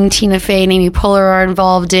anything Tina Fey and Amy Poehler are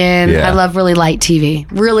involved in. Yeah. I love really light TV,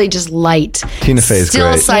 really just light. Tina Fey's still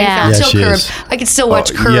great. Seinfeld, Yeah. still she Curb. is. I could still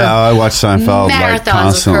watch Curb. Yeah, I watch Seinfeld like Marathons of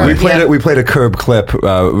constantly. Curb. We played a Curb clip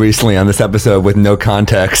recently on this episode with no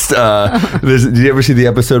context. Did you ever see the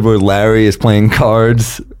episode where Larry is playing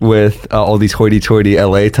cards with all these hoity-toity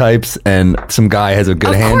LA types, and some guy has a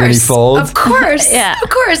good hand and he folds? Of course, Yeah. of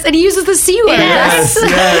course, and he uses the C word. Yes,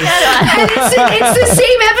 yes. And it's the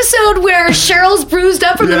same episode where Cheryl's bruised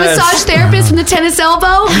up from the Yes. massage therapist from the tennis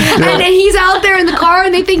elbow, and then he's out there in the car,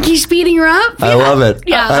 and they think he's speeding her up. I love it.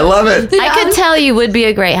 Yeah. I love it. I could tell you would be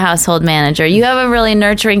a great household manager. You have a really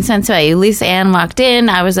nurturing sense about you. Lisa Ann walked in.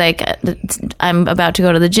 I was like, I'm about to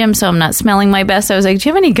go to the gym, so I'm not smelling my best. I was like, do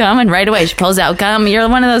you have any gum? And right away she pulls out gum. You're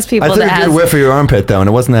one of those people I took that a good has whiff of your armpit though, and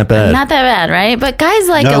it wasn't that bad. not that bad, right? But guys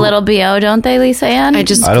like No. a little BO, don't they, Lisa Ann? I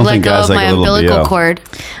just I don't let think go guys of like my a little umbilical BO. cord.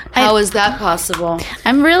 How is that possible?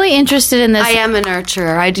 I'm really interested in this. I am a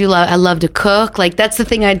nurturer. I love to cook. Like that's the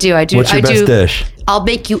thing I do. What's your best dish? I'll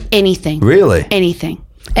make you anything. Really? Anything.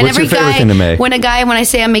 And What's your favorite thing to make? When I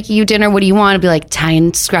say I'm making you dinner, what do you want? I'll be like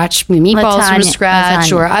Italian scratch meatballs from scratch,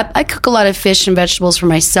 lasagna. or I cook a lot of fish and vegetables for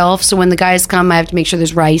myself. So when the guys come, I have to make sure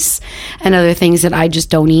there's rice and other things that I just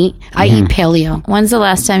don't eat. I eat paleo. When's the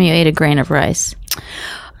last time you ate a grain of rice?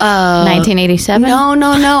 1987?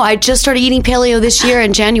 No. I just started eating paleo this year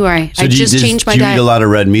in January. I just changed my diet. Do you diet. eat a lot of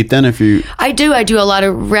red meat then? If you, I do a lot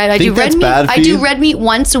of red. I do red that's meat. bad for I do you? red meat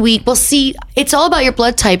once a week. Well, see, it's all about your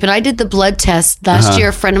blood type. And I did the blood test last year.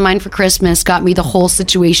 A friend of mine for Christmas got me the whole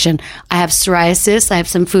situation. I have psoriasis. I have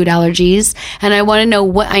some food allergies, and I want to know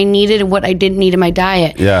what I needed and what I didn't need in my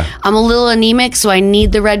diet. Yeah. I'm a little anemic, so I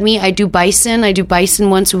need the red meat. I do bison.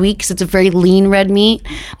 Once a week because it's a very lean red meat.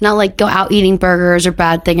 Not like go out eating burgers or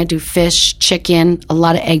bad thing. I do fish, chicken, a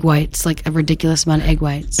lot of egg whites, like a ridiculous amount of egg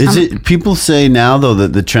whites. is it? People say now though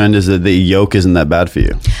that the trend is that the yolk isn't that bad for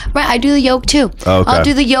you. Right, I do the yolk too. Oh, okay. I'll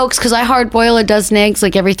do the yolks because I hard boil a dozen eggs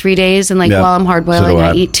like every 3 days, and like Yeah. while I'm hard So do boiling, I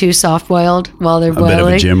I. eat 2 soft boiled while they're A boiling. bit of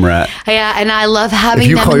a gym rat. Yeah, and I love having If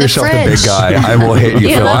you them call in the yourself fridge. the big guy, I will hate you,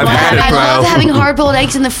 You Phil. love I've that. had it, I bro. love having hard boiled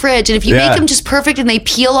eggs in the fridge, and if you Yeah. make them just perfect and they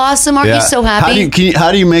peel awesome, aren't you so How happy?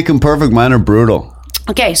 do you make them perfect? Mine are brutal.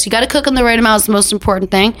 Okay, so you got to cook them the right amount is the most important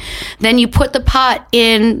thing. Then you put the pot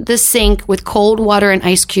in the sink with cold water and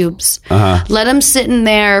ice cubes. Let them sit in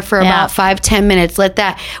there for about 5-10 minutes. What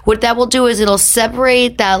that will do is it'll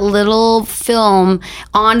separate that little film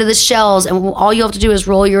onto the shells, and all you have to do is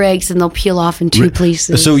roll your eggs, and they'll peel off in 2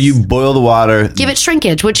 pieces. So you boil the water. Give it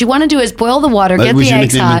shrinkage. What you want to do is boil the water, That get was the your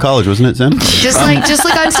eggs nickname in hot. college, wasn't it, Sam? Just like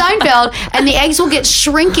on Seinfeld, and the eggs will get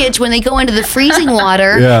shrinkage when they go into the freezing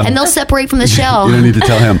water, Yeah. and they'll separate from the shell. You don't need to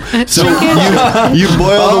tell him. So you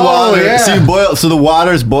boil the water. yeah. So the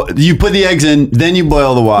water's you put the eggs in, then you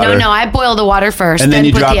boil the water. No, I boil the water first, And then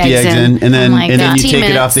you put drop the eggs in, and then Oh my and then God. you 15 take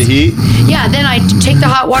it off the minutes. heat. Yeah, then I take the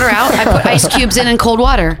hot water out. I put ice cubes in and cold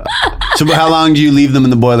water. So how long do you leave them in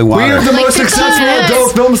the boiling We water? have the Like most 15 successful minutes.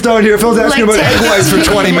 adult film star here. Phil's asking Like about 10 egg whites for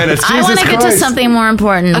 20 minutes. I Jesus want to get Christ. to something more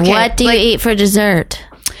important. Okay, What do you like- eat for dessert?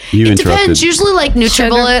 You It interrupted. depends. Usually, like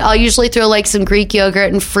NutriBullet, I'll usually throw like some Greek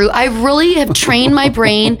yogurt and fruit. I really have trained my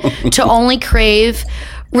brain to only crave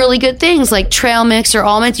really good things like trail mix or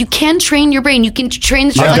almonds. You can train your brain. You can train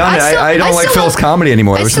the. I've done it. I don't like Phil's comedy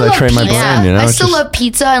anymore. Ever since I trained my brain, you know. I It's still just- love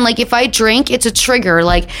pizza, and like if I drink, it's a trigger.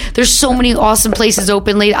 Like there's so many awesome places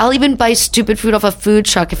open late. I'll even buy stupid food off a food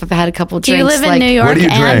truck if I've had a couple Do drinks. you live in like, New York What do you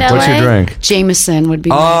and drink? LA? What's your drink? Jameson would be.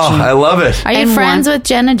 my Oh, drink. I love it. Are you And friends one- with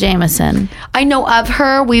Jenna Jameson? I know of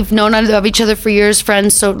her. We've known of each other for years,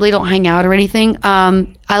 friends, so they don't hang out or anything.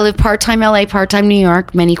 I live part-time LA, part-time New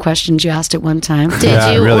York. Many questions you asked at one time. Did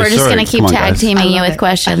Yeah, you? really, We're just sorry. going to keep Come on, tag guys. teaming I you love with it.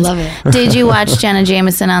 questions. I love it. Did you watch Jenna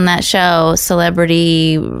Jameson on that show,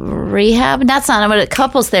 Celebrity Rehab? That's not about it.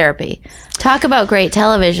 Couples therapy. Talk about great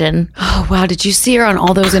television. Oh wow! Did you see her on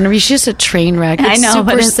all those interviews? She's just a train wreck. It's I know, super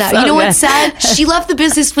but it's sad. so You know what's good. sad? She left the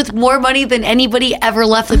business with more money than anybody ever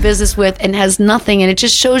left the business with, and has nothing. And it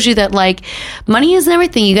just shows you that like money isn't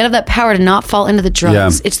everything. You got to have that power to not fall into the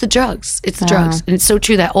drugs. Yeah. It's the drugs. It's the drugs, and it's so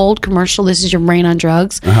true. That old commercial. This is your brain on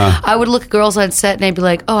drugs. I would look at girls on set and I'd be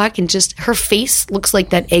like, oh, I can just. Her face looks like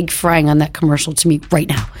that egg frying on that commercial to me right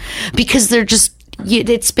now, because they're just.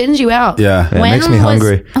 It spins you out. Yeah. It makes me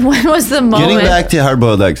hungry. When was the moment? Getting back to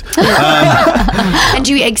hard-boiled eggs. And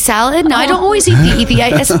do you eat egg salad? No, I don't always eat the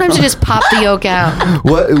egg. Sometimes I just pop the yolk out.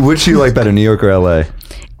 Which do you like better, New York or LA?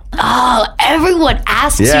 Oh, everyone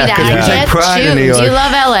asks me Yeah, that. 'cause I you take get pride in New choose. York. Do you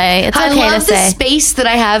love LA? It's I okay love to the say. space that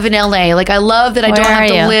I have in LA. Like I love that I Where don't have are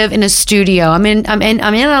to you? live in a studio. I'm in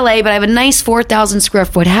LA, but I have a nice 4,000 square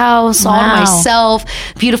foot house all to Wow. myself.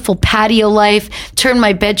 Beautiful patio life. Turn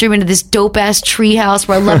my bedroom into this dope ass tree house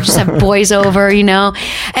where I love to just have boys over, you know.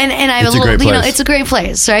 And I have It's a a little, great you know, place. it's a great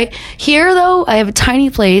place, right? Here though, I have a tiny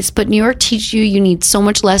place, but New York teaches you need so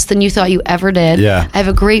much less than you thought you ever did. Yeah. I have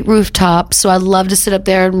a great rooftop, so I love to sit up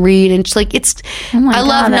there and read and just like it's. my I love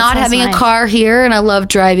God, that not sounds having nice. a car here, and I love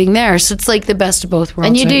driving there. So it's like the best of both worlds.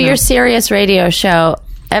 And you do right your now. Sirius radio show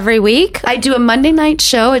every week? I do a Monday night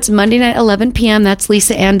show. It's Monday night, 11 p.m. That's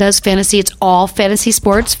Lisa Ann does fantasy. It's all fantasy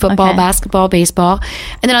sports, football, Okay. basketball, baseball.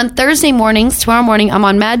 And then on Thursday mornings, tomorrow morning, I'm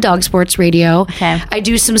on Mad Dog Sports Radio. Okay. I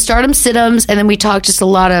do some stardom sit-ums, and then we talk just a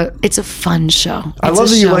lot of, it's a fun show. I It's love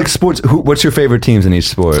a that you show. like sports. What's your favorite teams in each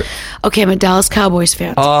sport? Okay, I'm a Dallas Cowboys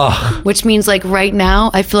fan. Oh, Which means like right now,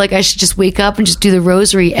 I feel like I should just wake up and just do the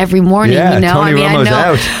rosary every morning. Yeah, you know, Tony Romo's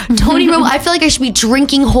out. Tony Romo. I feel like I should be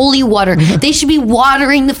drinking holy water. They should be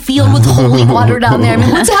watering the field with holy water down there. I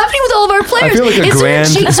mean, what's happening with all of our players? I feel like a Is grand-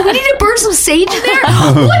 there a change? So we need to burn some sage in there.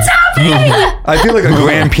 What's happening? I feel like a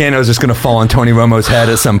grand piano is just going to fall on Tony Romo's head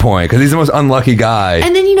at some point because he's the most unlucky guy.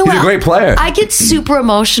 And then you know he's what? a great player. I get super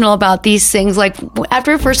emotional about these things. Like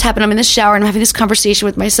after it first happened, I'm in the shower and I'm having this conversation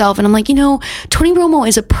with myself, and I'm like, you know, Tony Romo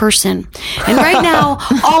is a person, and right now,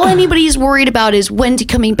 all anybody is worried about is when's he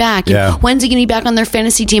coming back? And Yeah. when's he going to be back on their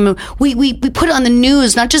fantasy team? And we put it on the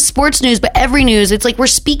news, not just sports news, but every news. It's like we're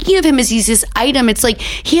speaking of him as he's this item. It's like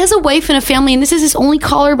he has a wife and a family, and this is his only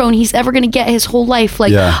collarbone he's ever going to get his whole life.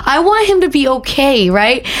 Like, I want him to be okay,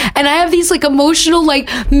 right? And I have these like emotional like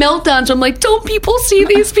meltdowns. I'm like, don't people see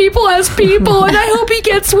these people as people? And I hope he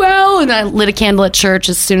gets well. And I lit a candle at church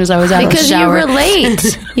as soon as I was out of the shower.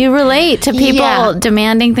 You relate to people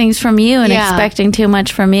demanding things from you and expecting too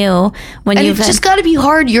much from you when you've just got to be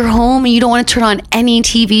hard. You're home and you don't want to turn on any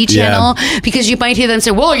TV channel because you might hear them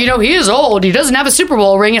say, well, he is old, he doesn't have a Super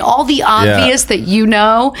Bowl ring, and all the obvious that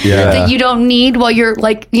that you don't need while you're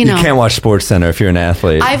like, you can't watch SportsCenter if you're an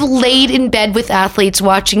athlete. I've laid in bed with athletes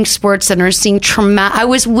watching SportsCenter, seeing I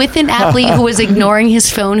was with an athlete who was ignoring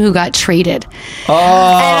his phone who got traded. And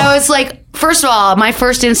I was like, first of all, my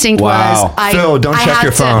first instinct was, Phil, don't check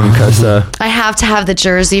your phone because I have to have the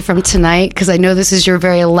jersey from tonight because I know this is your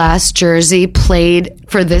very last jersey played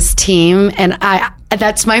for this team, and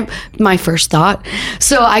that's my first thought.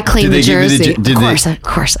 So I claimed the jersey. Of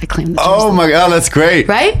course, I claimed the jersey. Oh my God, that's great!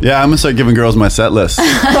 Right? Yeah, I'm gonna start giving girls my set list.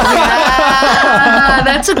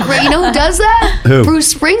 That's a great. You know who does that? Who?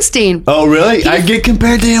 Bruce Springsteen. Oh really? I get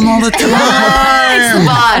compared to him all the time. It's the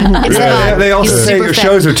bod. It's the bod. They also say your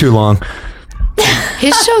shows are too long.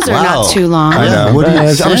 His shows are not too long. I know. What I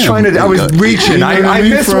was reaching. I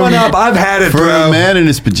missed one up. I've had it, for bro. a man in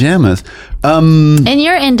his pajamas. In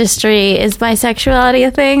your industry, is bisexuality a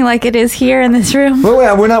thing like it is here in this room?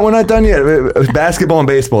 Well, we're not done yet. Basketball and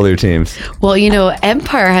baseball are your teams. Well,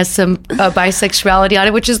 Empire has some bisexuality on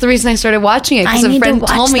it, which is the reason I started watching it. Because a friend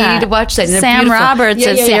told me you need to watch that. Sam Roberts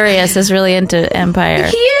at Sirius is really into Empire.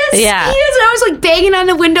 He is. Yeah. He is. And I was like banging on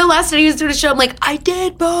the window last night. He was doing a show. I'm like, I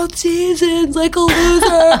did both seasons like a loser.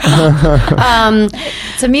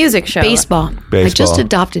 It's a music show. Baseball. I just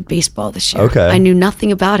adopted baseball this year. Okay. I knew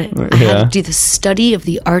nothing about it. I had to do the study of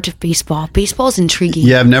the art of baseball. Baseball is intriguing.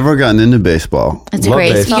 Yeah, I've never gotten into baseball. It's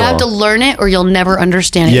great. Baseball. You have to learn it or you'll never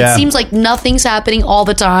understand it. Yeah. It seems like nothing's happening all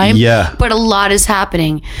the time. Yeah. But a lot is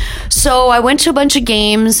happening. So I went to a bunch of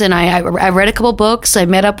games and I read a couple books. I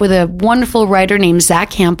met up with a wonderful writer named Zach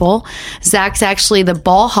Campbell. Zach's actually the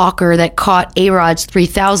ball hawker that caught A-Rod's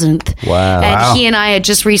 3000th. Wow. And he and I had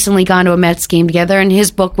just recently gone to a Mets game together, and his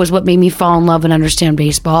book was what made me fall in love and understand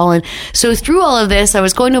baseball. And so through all of this, I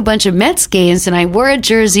was going to a bunch of Mets games, and I wore a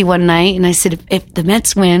jersey one night, and I said, if the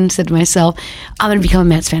Mets win, I said to myself, I'm going to become a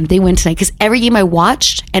Mets fan. They win tonight, because every game I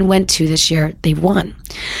watched and went to this year, they won.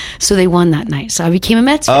 So they won that night. So I became a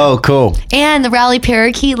Mets fan. Oh, cool. And the Rally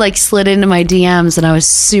Parakeet slid into my DMs, and I was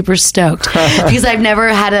super stoked because I've never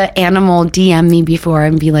had an animal DM me before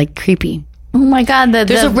and be creepy. Oh my God.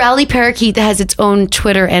 There's a Rally Parakeet that has its own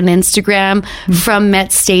Twitter and Instagram from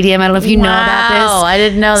Met Stadium. I don't know if you know about this. Wow, I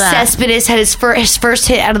didn't know that. Cespedes had his first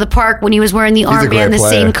hit out of the park when he was wearing the armband, the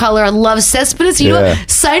same color. I love Cespedes. You know what?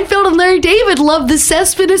 Seinfeld and Larry David love the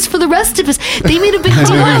Cespedes for the rest of us. They made a big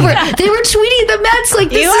deal over it. They were tweeting the Mets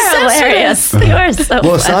this you is hilarious. You are so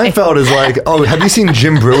Well, funny. Seinfeld is have you seen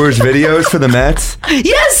Jim Brewer's videos for the Mets?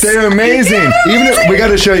 Yes! They're amazing. Even if we got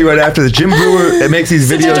to show you right after this. Jim Brewer makes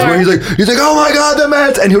these videos where he's like, oh my God, the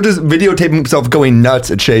Mets, and he'll just videotape himself going nuts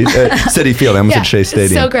at Citi Field. I almost said Shea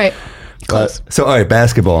Stadium. So great. So, all right,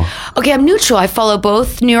 basketball. Okay, I'm neutral. I follow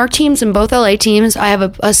both New York teams and both LA teams. I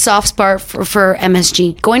have a soft spot for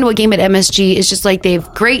MSG. Going to a game at MSG is just they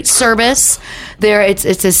have great service.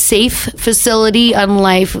 It's a safe facility,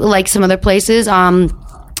 unlike some other places.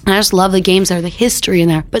 I just love the games there, the history in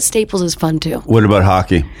there. But Staples is fun too. What about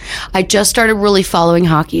hockey? I just started really following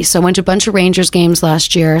hockey. So I went to a bunch of Rangers games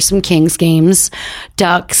last year, some Kings games,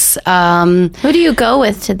 Ducks. Who do you go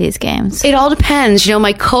with to these games? It all depends.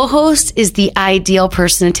 My co-host is the ideal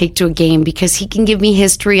person to take to a game because he can give me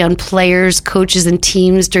history on players, coaches, and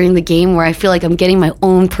teams during the game where I feel like I'm getting my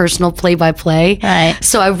own personal play-by-play. Right.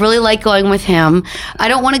 So I really like going with him. I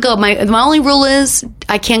don't want to go. My only rule is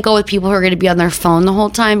I can't go with people who are going to be on their phone the whole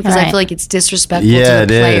time because I feel like it's disrespectful to the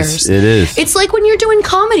players. It is. It's like when you're doing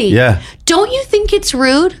comedy. Yeah. Don't you think it's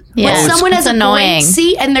rude when someone has a annoying great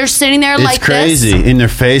seat and they're sitting there It's like crazy. this? And their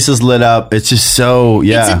face is lit up. It's just so,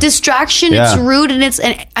 It's a distraction. Yeah. It's rude, and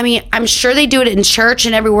I'm sure they do it in church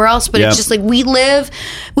and everywhere else, but it's just we live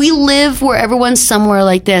where everyone's somewhere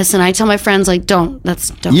like this, and I tell my friends don't.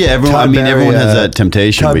 Yeah, everyone has that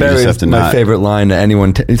temptation, Todd but you Barry just have is to my not. favorite line to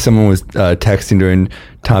anyone. Someone was texting during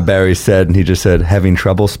Todd Barry said, and he just said, having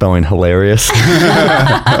trouble spelling hilarious. See,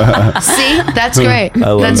 that's great.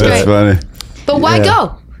 I love that's that. great. That's funny. But why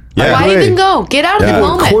go? Yeah. Why agree. even go? Get out of the People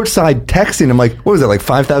moment. courtside texting. I'm like, what was it, like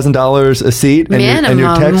 $5,000 a seat? And Minimum, you're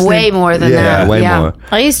texting? way more than that. Way Yeah. more.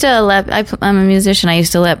 I used to I'm a musician. I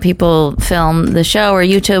used to let people film the show or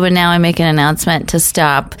YouTube, and now I make an announcement to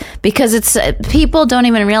stop because it's people don't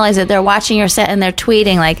even realize that they're watching your set and they're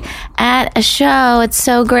tweeting like at a show. It's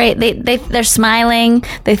so great. They're smiling.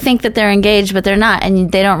 They think that they're engaged, but they're not,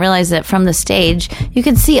 and they don't realize that from the stage you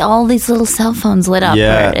can see all these little cell phones lit up.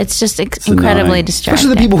 Yeah. It's just incredibly annoying. distracting.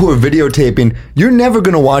 Especially the people who are videotaping. You're never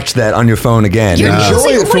going to watch that on your phone again. You're Enjoy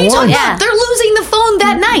losing. it What for are you talking once. Yeah. about? They're losing the phone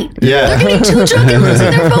that night. Yeah. They're getting too drunk and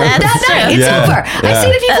losing their phone That's that true. night. It's Yeah. over. I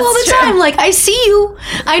say to people all the That's true. time, like, I see you.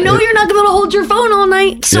 I know you're not going to be able to hold your phone all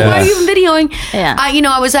night. So Yeah. why are you even videoing? Yeah.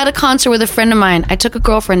 I was at a concert with a friend of mine. I took a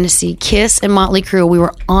girlfriend to see Kiss and Motley Crue. We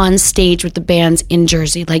were on stage with the bands in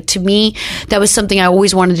Jersey. Like, to me, that was something I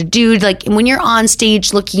always wanted to do. Like, when you're on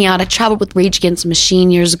stage looking out, I traveled with Rage Against the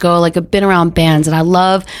Machine years ago. Like, I've been around bands and I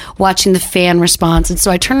love watching the fan response. And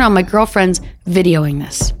so I turned around, my girlfriend's videoing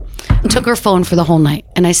this. Took her phone for the whole night.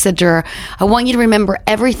 And I said to her, I want you to remember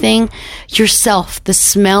everything yourself. The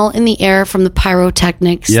smell in the air from the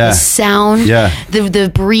pyrotechnics, Yeah. the sound, Yeah. the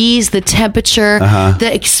breeze, the temperature, the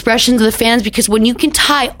expressions of the fans. Because when you can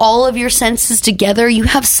tie all of your senses together, you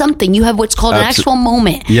have something. You have what's called an actual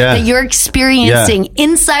moment Yeah. that you're experiencing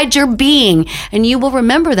inside your being. And you will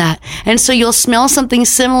remember that. And so you'll smell something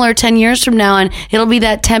similar 10 years from now, and it'll be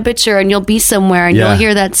that temperature, and you'll be somewhere, and Yeah. you'll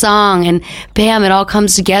hear that song, and bam, it all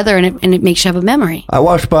comes together, and it makes you have a memory. I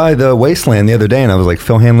walked by the Wasteland the other day and I was like,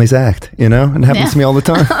 Phil Hanley's act, you know? It happens to me all the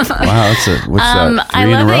time. Wow, what's that? I 3 in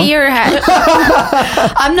a love row? that you're.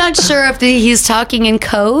 I'm not sure if he's talking in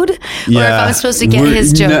code or if I'm supposed to get We're-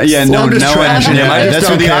 his jokes. No, yeah, no, I'm just no. trashing him. I Yeah, just that's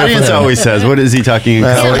don't what the care for audience him. always says. What is he talking in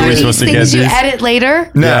code? So Are are we these supposed to get things you these? edit later?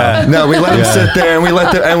 No, we let him sit there and we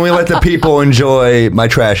let the people enjoy my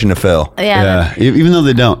trash into Phil. Yeah. Yeah, even though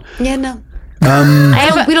they don't. Yeah, no.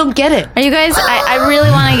 I We don't get it. Are you guys? I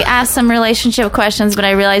really want to ask some relationship questions, but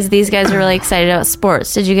I realize these guys are really excited about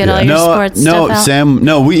sports. Did you get all your sports no, stuff out? Sam.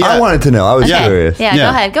 No, we. I wanted to know. I was Okay. curious. Yeah,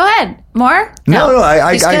 Yeah. Go ahead. More? No,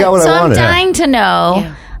 I got what So I wanted. I'm dying to know,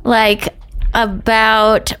 Yeah. like,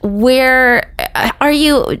 about where are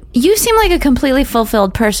you? You seem like a completely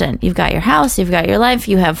fulfilled person. You've got your house, you've got your life,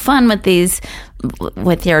 you have fun with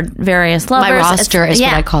your various lovers. My roster is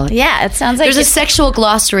what I call it. Yeah, it sounds like There's a sexual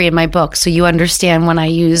glossary in my book, so you understand when I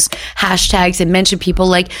use hashtags and mention people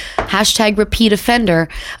like hashtag repeat offender.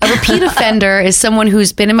 A repeat offender is someone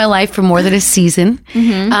who's been in my life for more than a season,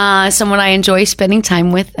 someone I enjoy spending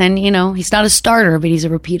time with, and he's not a starter, but he's a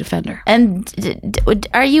repeat offender. And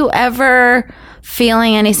are you ever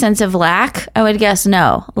feeling any sense of lack? I would guess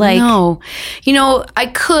no. Like, No, I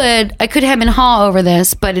could hem and haw over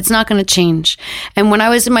this, but it's not going to change. And when I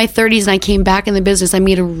was in my 30s and I came back in the business, I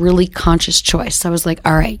made a really conscious choice. I was like,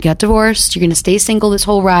 all right, you got divorced. You're going to stay single this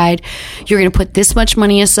whole ride. You're going to put this much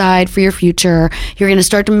money aside for your future. You're going to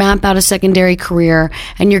start to map out a secondary career,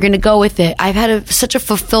 and you're going to go with it. I've had such a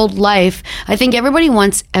fulfilled life. I think everybody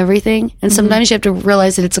wants everything, and sometimes you have to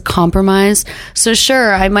realize that it's a compromise. So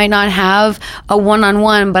sure, I might not have a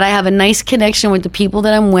one-on-one, but I have a nice connection with the people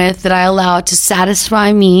that I'm with that I allow to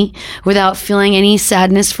satisfy me without feeling any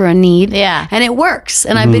sadness for a need. Yeah. And it works.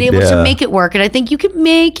 And I've been able to Yeah. make it work. And I think you can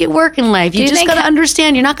make it work in life. You you just think- got to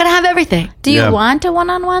understand you're not going to have everything. do you Yeah. want a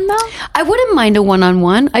one-on-one though? I wouldn't mind a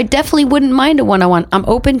one-on-one. I definitely wouldn't mind a one-on-one. I'm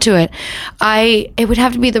open to it. It would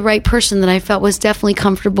have to be the right person that I felt was definitely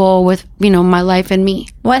comfortable with, my life and me.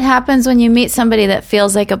 What happens when you meet somebody that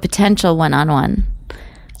feels like a potential one-on-one?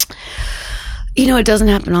 It doesn't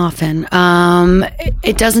happen often.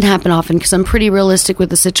 It doesn't happen often because I'm pretty realistic with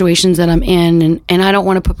the situations that I'm in, and I don't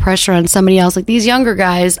want to put pressure on somebody else. Like these younger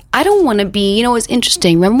guys, I don't want to be. It was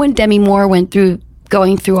interesting. Remember when Demi Moore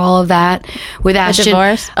going through all of that with Ashton?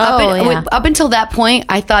 divorce? Up until that point,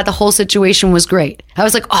 I thought the whole situation was great. I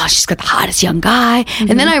was like, oh, she's got the hottest young guy,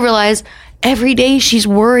 and then I realized. Every day she's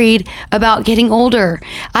worried about getting older.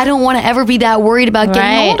 I don't want to ever be that worried about getting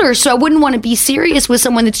Right. older. So I wouldn't want to be serious with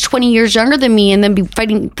someone that's 20 years younger than me and then be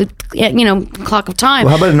fighting the clock of time.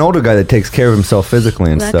 Well, how about an older guy that takes care of himself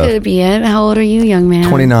physically and That stuff? could be it. How old are you, young man?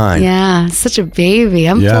 29. Yeah, such a baby.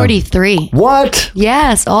 I'm Yeah. 43. What?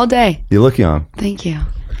 Yes, all day. You look young. Thank you.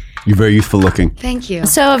 You're very youthful looking. Thank you.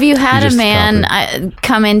 So have you had You a just man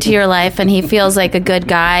come into your life and he feels like a good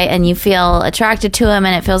guy and you feel attracted to him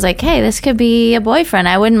and it feels like, hey, this could be a boyfriend.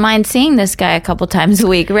 I wouldn't mind seeing this guy a couple times a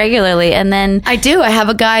week regularly. And then I do. I have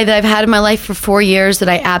a guy that I've had in my life for 4 years that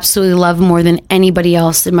I absolutely love more than anybody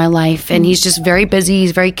else in my life. And he's just very busy.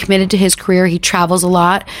 He's very committed to his career. He travels a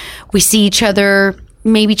lot. We see each other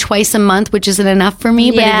maybe twice a month, which isn't enough for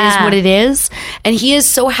me, but it is what it is. And he is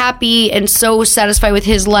so happy and so satisfied with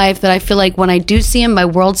his life that I feel like when I do see him, my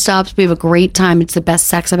world stops. We have a great time. It's the best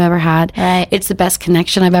sex I've ever had. Right. It's the best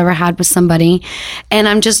connection I've ever had with somebody. And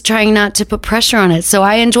I'm just trying not to put pressure on it. So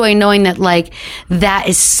I enjoy knowing that like that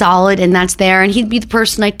is solid and that's there. And he'd be the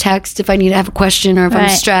person I text if I need to have a question or if I'm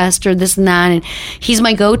stressed or this and that. And he's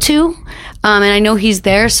my go-to. And I know he's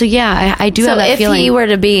there. So yeah, I do have that feeling.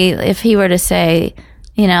 If he were to say,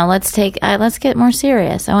 you know, let's get more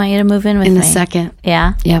serious. I want you to move in with me. In a second.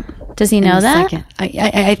 Yeah? Yep. Does he know that? Second.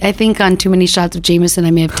 I think on too many shots of Jameson,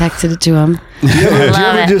 I may have texted it to him.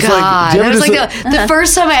 God, That was like the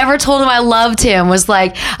first time I ever told him I loved him was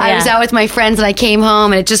like I was out with my friends and I came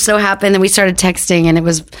home and it just so happened that we started texting and it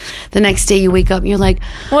was the next day you wake up and you're like,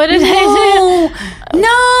 what did I do?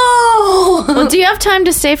 No. Well, do you have time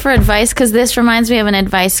to stay for advice? Because this reminds me of an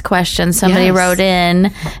advice question. Somebody wrote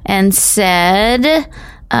in and said,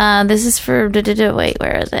 this is for, wait,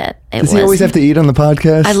 where is it? Does he always have to eat on the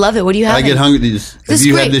podcast? I love it. What do you have? I get hungry. Have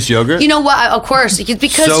you had this yogurt? You know what? Of course.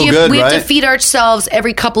 Because So we good, have to right? feed ourselves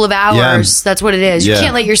every couple of hours. That's what it is. You Yeah.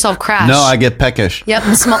 can't let yourself crash. No, I get peckish. Yep.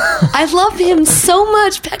 I love him so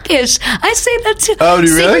much, Peckish. I say that too. Oh, do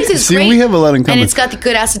you really? Savory's is See, great. we have a lot in common. And it's got the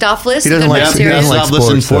good acidophilus. He doesn't good like- bacteria. he doesn't like Stop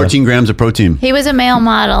listening. sports, though. 14 grams of protein. He was a male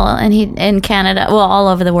model and he in Canada, well, all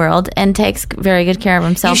over the world, and takes very good care of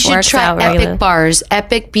himself. You should works try out Epic regularly. Bars,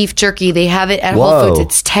 Epic Beef Jerky. They have it at Whole Whoa. Foods.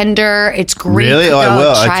 It's tender. It's great. Really? Oh, I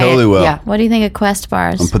will. I try totally it. will. Yeah. What do you think of Quest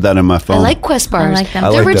bars? I'll put that in my phone. I like Quest bars. I like them.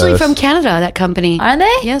 They're I like originally those. from Canada, that company. Are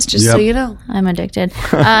they? Yes, just Yep. so you know. I'm addicted.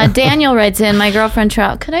 Daniel writes in, my girlfriend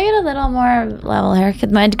could I get a little more level here?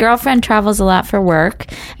 My girlfriend travels a lot for work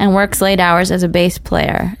and works late hours as a bass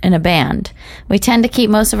player in a band. We tend to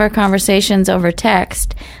keep most of our conversations over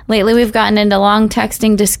text. Lately, we've gotten into long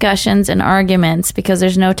texting discussions and arguments because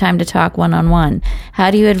there's no time to talk one-on-one.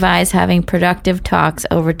 How do you advise having productive talks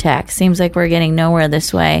over text? Seems like we're getting nowhere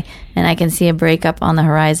this way, and I can see a breakup on the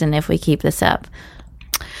horizon if we keep this up.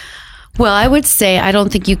 Well, I would say I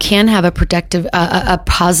don't think you can have a productive, a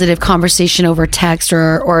positive conversation over text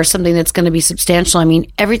or something that's going to be substantial. I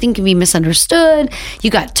mean, everything can be misunderstood.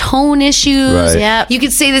 You got tone issues. Right. Yep. You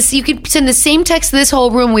could say this. You could send the same text to this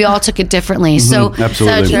whole room. We all took it differently. So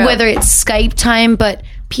absolutely. So true. whether it's Skype time, but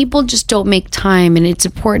people just don't make time, and it's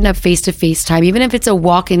important to have face-to-face time, even if it's a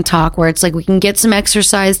walk and talk where it's like we can get some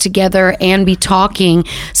exercise together and be talking.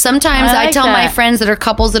 Sometimes I I like tell my that. friends that are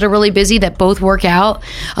couples that are really busy that both work out,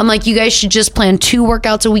 I'm like, you guys should just plan 2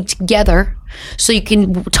 workouts a week together so you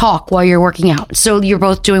can talk while you're working out. So you're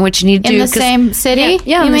both doing what you need to In do. the 'cause- same city?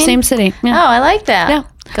 Yeah, you in the mean? same city. Oh, Yeah. I like that. Yeah.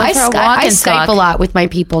 Go I for a walk I and Skype talk. a lot with my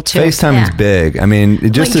people too. FaceTime is Yeah. big. I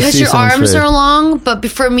mean, just to Because see your someone's arms face. are long, but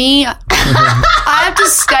for me, I have to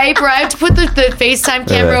Skype or I have to put the FaceTime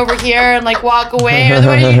camera over here and like walk away.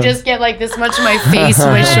 Otherwise, you just get like this much of my face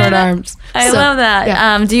and my short arms. I So, love that.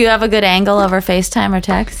 yeah. Do you have a good angle over FaceTime or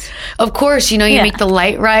text? Of course, you know, you Yeah. make the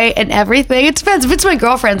light right and everything. It depends. If it's my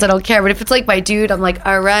girlfriends, I don't care. But if it's like my dude, I'm like,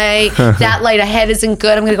 all right, that light ahead isn't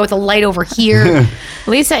good. I'm going to go with the light over here.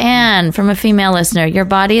 Lisa Ann from a female listener, your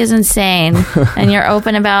body is insane and you're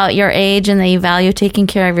open about your age and that you value taking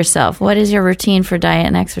care of yourself. What is your routine for diet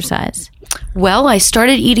and exercise? Well, I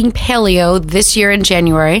started eating paleo this year in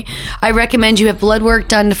January. I recommend you have blood work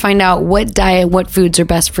done to find out what diet, what foods are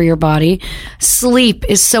best for your body. Sleep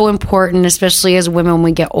is so important, especially as women when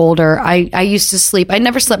we get older. I used to sleep. I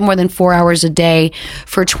never slept more than 4 hours a day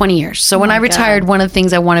for 20 years. So when I retired, one of the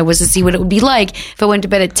things I wanted was to see what it would be like if I went to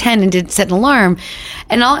bed at 10 and didn't set an alarm.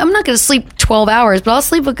 And I'm not going to sleep 12 hours, but I'll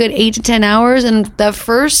sleep a good 8 to 10 hours. And the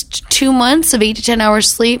first 2 months of 8 to 10 hours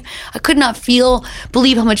sleep, I could not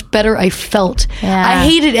believe how much better I felt. Yeah. I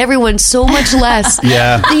hated everyone so much less.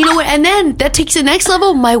 Yeah. You know what? And then that takes the next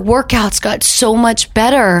level. My workouts got so much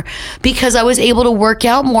better because I was able to work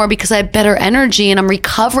out more because I have better energy and I'm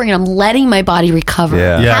recovering. I'm letting my body recover.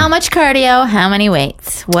 Yeah. How much cardio? How many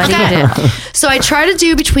weights? What do you do? So I try to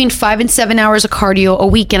do between 5 and 7 hours of cardio a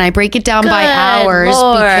week, and I break it down by Good hours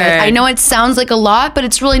Lord. because I know it sounds like a lot, but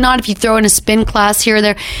it's really not if you throw in a spin class here or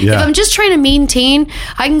there. Yeah. If I'm just trying to maintain,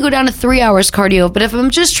 I can go down to 3 hours cardio. But if I'm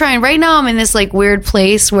just trying, right now I'm in this like weird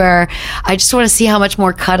place where I just want to see how much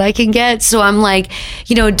more cut I can get. So I'm like,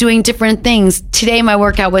 doing different things. Today my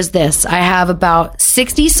workout was this. I have about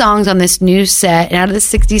 60 songs on this new set, and out of the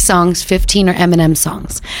 60 songs, 15 are Eminem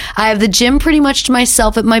songs. I have the gym pretty much to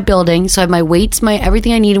myself at my building, so I have my weights, my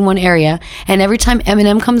everything I need in one area. And every time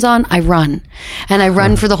Eminem comes on, I run, and I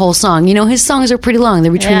run for the whole song. His songs are pretty long;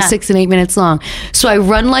 they're between 6 and 8 minutes long. So I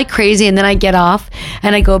run like crazy, and then I get off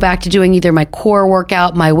and I go back to doing either my core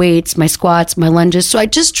workout, my weights, my squats, my lunges. So I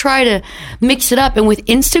just try to mix it up. And with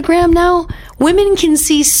Instagram now, women can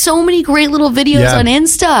see so many great little videos Yeah. on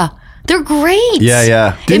Insta. They're great.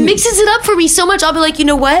 Yeah. It mixes it up for me so much. I'll be like, you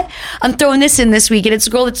know what? I'm throwing this in this week. And it's a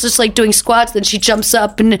girl that's just like doing squats. Then she jumps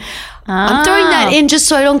up and I'm throwing that in just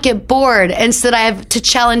so I don't get bored. And so that I have to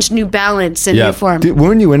challenge New Balance and New Form.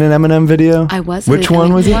 Weren't you in an Eminem video? I was. Which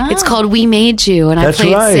one was it? It's called We Made You. And That's I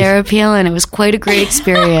played right. Sarah Palin. It was quite a great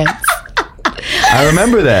experience. I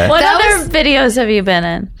remember that. What That other videos have you been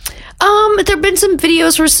in? There have been some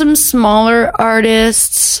videos for some smaller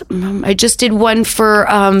artists. I just did one for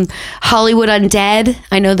Hollywood Undead.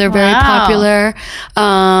 I know they're very Wow. popular.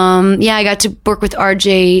 I got to work with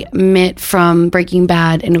RJ Mitt from Breaking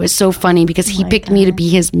Bad, and it was so funny because he picked me to be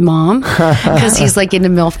his mom because he's like into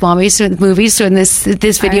MILF movies. So in this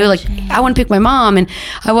video, like I want to pick my mom, and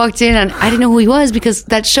I walked in and I didn't know who he was because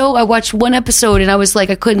that show I watched one episode and I was like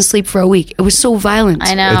I couldn't sleep for a week. It was so violent.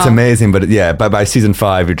 I know. It's amazing, but yeah, by season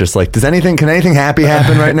 5, you're just like, can anything happy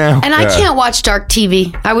happen right now? And I can't watch dark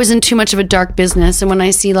TV. I was in too much of a dark business, and when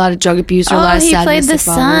I see a lot of drug abuse or a lot of he sadness, played the it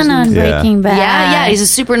bothers son me. on Breaking Bad. Yeah, he's a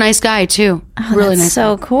super nice guy too. Really That's nice.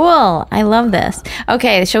 so cool. I love this.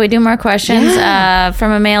 Okay, shall we do more questions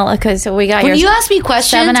from a male? Okay, so we got When you ask me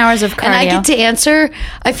questions, 7 hours of cardio. and I get to answer,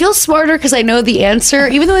 I feel smarter because I know the answer.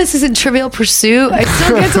 Even though this isn't Trivial Pursuit, I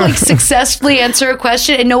still get to like successfully answer a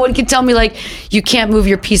question, and no one can tell me like you can't move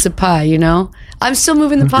your piece of pie. You know, I'm still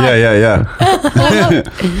moving the pie. Yeah.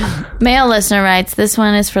 Male listener writes, this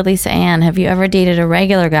one is for Lisa Ann. Have you ever dated a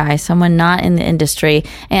regular guy, someone not in the industry?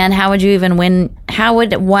 And how would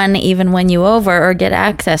one even win you over or get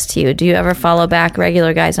access to you? Do you ever follow back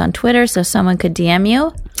regular guys on Twitter so someone could DM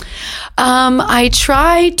you? I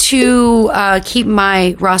try to keep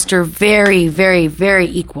my roster very, very, very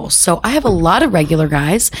equal. So I have a lot of regular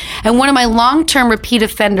guys, and one of my long-term repeat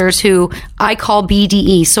offenders who I call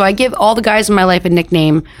BDE. So I give all the guys in my life a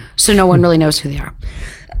nickname so no one really knows who they are.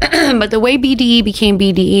 But the way BDE became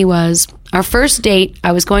BDE was our first date.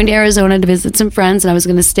 I was going to Arizona to visit some friends, and I was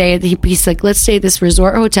going to stay at he's like, let's stay at this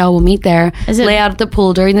resort hotel. We'll meet there. Is it- lay out at the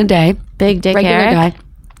pool during the day. Big Dick Regular Eric? guy.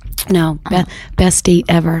 No, best date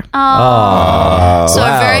ever. Oh, So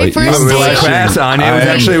our very first you were really date- crass on it. It was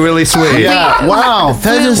actually really sweet. Yeah. Wow.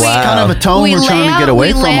 That is kind of a tone we're trying to get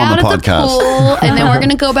away from on the podcast. Pool, and then we're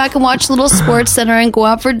going to go back and watch Little Sports Center and go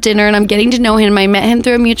out for dinner. And I'm getting to know him. I met him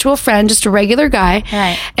through a mutual friend, just a regular guy.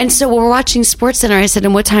 Right. And so when we're watching Sports Center, I said,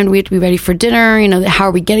 and what time do we have to be ready for dinner? You know, how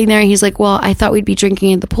are we getting there? And he's like, well, I thought we'd be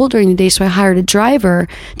drinking at the pool during the day, so I hired a driver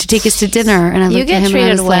to take us to dinner. And I You looked get at him and I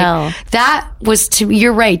treated was well. like, that was to me,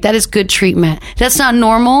 you're right. That is good treatment. That's not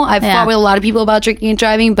normal. I've Yeah. fought with a lot of people about drinking and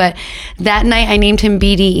driving, but that night I named him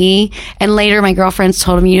BDE. And later my girlfriends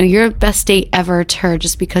told him, you know, you're the best date ever to her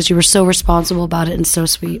just because you were so responsible about it and so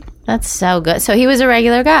sweet. That's so good. So he was a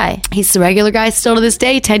regular guy. He's the regular guy still to this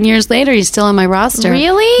day. 10 years later, he's still on my roster.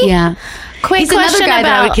 Really? Yeah. Quick He's another question guy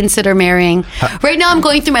that I would about- consider marrying. Right now, I'm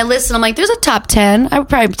going through my list, and I'm like, there's a top 10. I would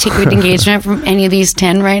probably take an engagement from any of these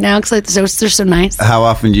 10 right now because like, they're so nice. How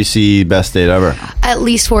often do you see best date ever? At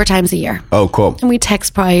least 4 times a year. Oh, cool. And we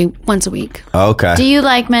text probably once a week. Okay. Do you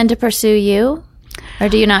like men to pursue you? Or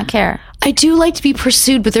do you not care? I do like to be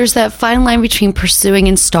pursued, but there's that fine line between pursuing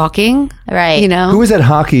and stalking. Right. You know? Who was that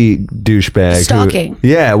hockey douchebag? who- Stalking.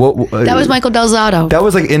 Yeah. That was Michael Delzato. That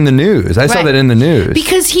was like in the news. I saw Right. that in the news.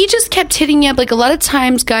 Because he just kept hitting me up. Like a lot of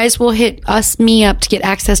times, guys will hit me up to get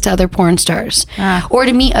access to other porn stars, or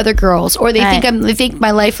to meet other girls, or they Right. think they think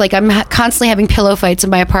my life like I'm constantly having pillow fights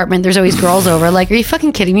in my apartment. There's always girls over. Like, are you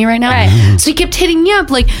fucking kidding me right now? Right. So he kept hitting me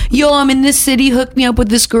up like, "Yo, I'm in this city. Hook me up with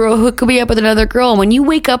this girl. Hook me up with another girl." And when you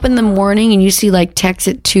wake up in the morning and you see like text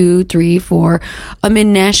at 2, 3, 4, I'm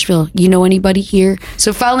in Nashville. You know anybody here?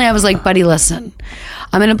 So finally, I was like, "Buddy, listen,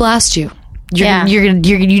 I'm gonna blast you.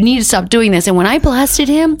 You need to stop doing this." And when I blasted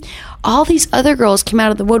him, all these other girls came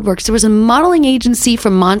out of the woodworks. There was a modeling agency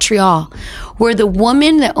from Montreal where the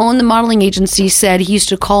woman that owned the modeling agency said he used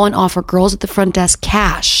to call and offer girls at the front desk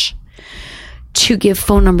cash to give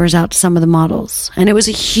phone numbers out to some of the models. And it was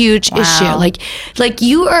a huge issue. Like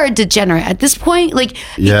you are a degenerate at this point. Like,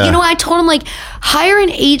 Yeah. you know, I told him like, hire an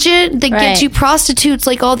agent that Right. gets you prostitutes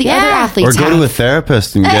like all the other Yeah. athletes Or go have. to a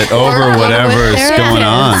therapist and get Or over go to a whatever is therapist. going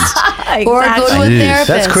on. Or go to a Jeez. therapist.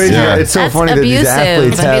 That's crazy. Yeah. It's so That's funny that abusive. these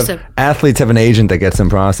athletes It's have abusive. athletes have an agent that gets them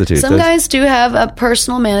prostitutes. Some guys do have a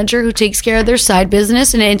personal manager who takes care of their side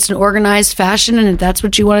business, and it's an organized fashion. And if that's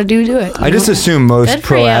what you want to do it. I just assume most Good for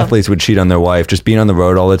pro you. athletes would cheat on their wife. Just being on the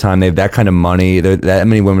road all the time, they have that kind of money. That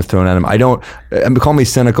many women thrown at them. Call me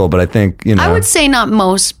cynical, but I think, you know. I would say not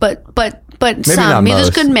most, but but Maybe some. not I mean, there's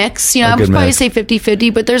a most. good mix. You know, A I would good probably mix. say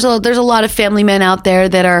 50-50, but there's a lot of family men out there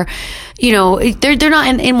that are, you know, they're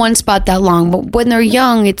not in one spot that long. But when they're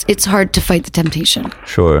young, it's hard to fight the temptation.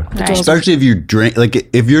 Sure. Especially if you drink, like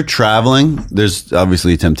if you're traveling, there's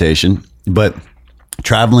obviously a temptation, but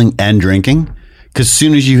traveling and drinking, because as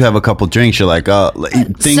soon as you have a couple drinks, you're like, oh,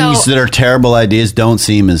 things that are terrible ideas don't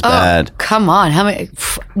seem as bad. Come on. How many?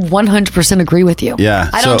 100% agree with you. Yeah,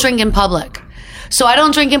 I don't drink in public. So I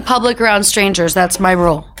don't drink in public around strangers. That's my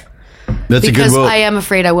rule. That's a good Because rule. I am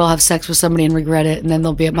afraid I will have sex with somebody and regret it, and then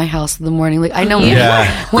they'll be at my house in the morning. Like I know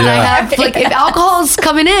Yeah. when I Yeah. have like if alcohol's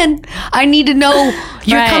coming in, I need to know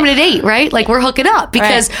you're Right. coming at 8, right? Like we're hooking up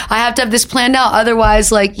because I have to have this planned out.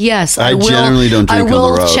 Otherwise, like yes, I will. generally don't drink I on the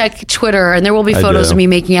will road. check Twitter, and there will be I photos do. of me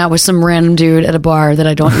making out with some random dude at a bar that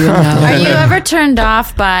I don't even know. Are you ever turned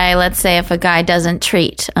off by, let's say, if a guy doesn't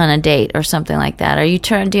treat on a date or something like that?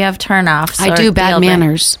 Do you have turn-offs? I or do bad deal break-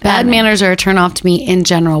 manners. Bad manners are a turn off to me in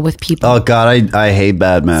general with people. Oh God, I hate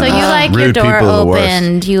bad manners. So you like your Rude door people are the worst.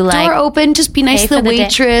 opened. You like Door open, just be nice pay to the for the day.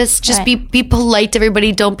 waitress. Just Right. be polite to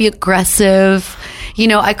everybody. Don't be aggressive. You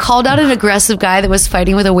know, I called out an aggressive guy that was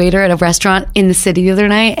fighting with a waiter at a restaurant in the city the other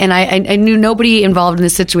night, and I knew nobody involved in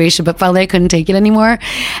this situation, but finally I couldn't take it anymore.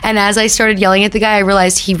 And as I started yelling at the guy, I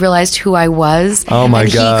realized he realized who I was. Oh, my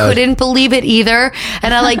and God. he couldn't believe it either.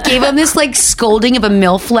 And I like gave him this like scolding of a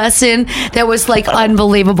MILF lesson that was like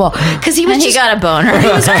unbelievable because he was And he just got a boner.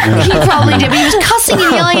 he probably did. But he was cussing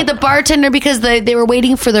and yelling at the bartender because they were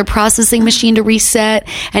waiting for their processing machine to reset,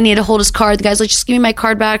 and he had to hold his card. The guy's like, "Just give me my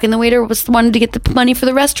card back," and the waiter was the one to get the money for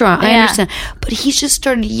the restaurant. I Yeah. understand, but he just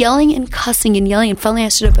started yelling and cussing and yelling. And finally, I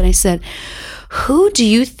stood up and I said, "Who do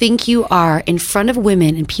you think you are in front of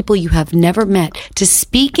women and people you have never met to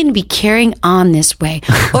speak and be carrying on this way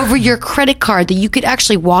over your credit card that you could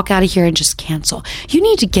actually walk out of here and just cancel? You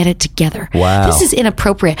need to get it together. Wow. This is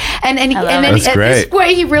inappropriate." And then That's at great. this point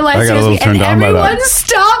he realized I got it a was little me, and turned on by that. everyone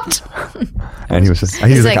stopped. And he was like,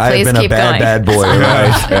 like, I've "Please been a keep bad, going." bad boy.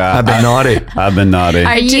 Right? Yeah. I've been naughty. I've been naughty.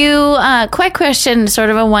 Are you quick question, sort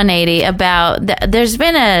of a 180 about there's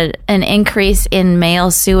been an increase in male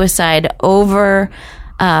suicide over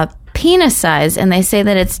penis size, and they say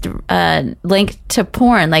that it's linked to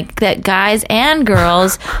porn, like that guys and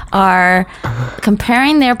girls are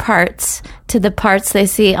comparing their parts to the parts they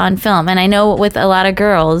see on film. And I know with a lot of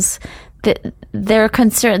girls that they're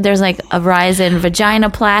concerned there's like a rise in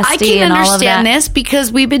vaginoplasty. I can and all of understand that. this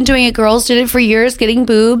because we've been doing it. Girls did it for years, getting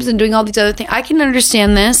boobs and doing all these other things. I can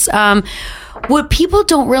understand this. What people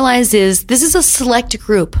don't realize is this is a select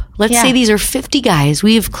group. Let's Yeah. say these are 50 guys.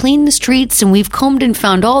 We have cleaned the streets and we've combed and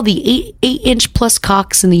found all the 8-inch plus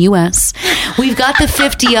cocks in the U.S. We've got the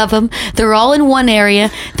 50 of them. They're all in one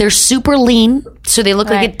area. They're super lean, so they look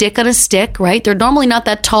like a Right. dick on a stick, right? They're normally not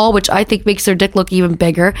that tall, which I think makes their dick look even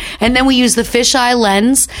bigger. And then we use the fisheye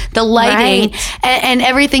lens, the lighting, Right. and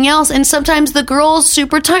everything else. And sometimes the girl's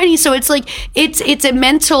super tiny, so it's like it's a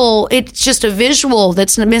mental, it's just a visual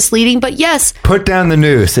that's misleading. But yes, Put down the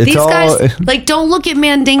noose. It's these all. guys like don't look at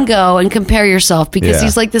Mandingo and compare yourself because Yeah.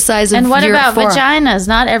 he's like the size of And what your about forearm. vaginas?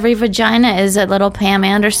 Not every vagina is a little Pam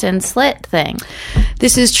Anderson slit thing.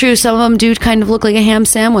 This is true. Some of them do kind of look like a ham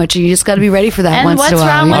sandwich, and you just got to be ready for that And once what's in a while.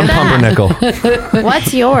 wrong you with know? I'm that? pumpernickel.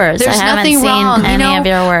 What's yours? There's I haven't nothing seen wrong. any of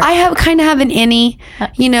your work. I kind of have an innie,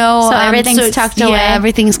 you know. So everything's it's- tucked away? Yeah,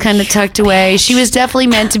 everything's kind of tucked away. She was definitely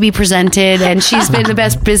meant to be presented, and she's been the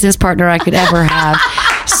best business partner I could ever have.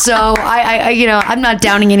 So I you know, I'm not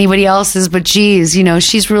downing anybody else's, but geez, you know,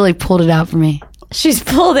 she's really pulled it out for me. She's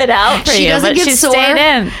pulled it out for She you, doesn't but get she's sore. stayed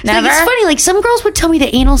in. It's Never. Like, it's funny. Like some girls would tell me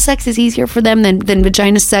that anal sex is easier for them than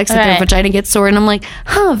vagina sex. That their Right. vagina gets sore, and I'm like,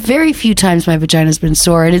 very few times my vagina's been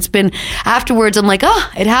sore, and it's been afterwards. I'm like,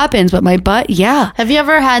 it happens, but my butt, yeah. Have you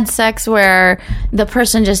ever had sex where the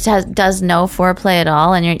person just does no foreplay at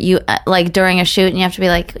all, and you like during a shoot, and you have to be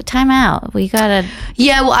like, time out. We gotta.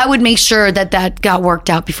 Yeah, well, I would make sure that got worked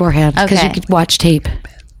out beforehand because Okay. you could watch tape.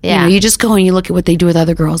 Yeah. You know, you just go and you look at what they do with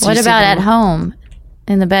other girls. What You see about them. at home?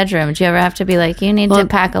 In the bedroom, do you ever have to be like, you need to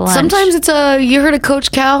pack a lunch? Sometimes it's you heard of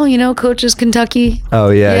Coach Cal, you know, Coach's Kentucky. Oh,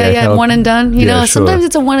 yeah. Yeah, Help. one and done. You Yeah, know, sure. sometimes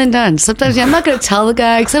it's a one and done. Sometimes I'm not going to tell the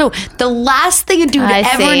guy because I know the last thing a dude I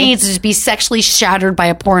ever see. needs is to be sexually shattered by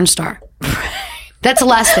a porn star. That's the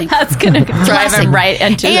last thing. That's gonna drive Last him thing. right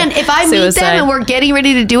into And if I meet suicide. them and we're getting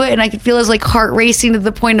ready to do it, and I can feel his like heart racing to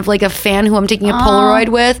the point of like a fan who I'm taking a Polaroid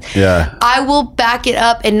with, Yeah. I will back it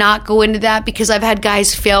up and not go into that because I've had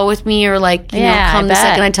guys fail with me or like you Yeah, know come I the bet.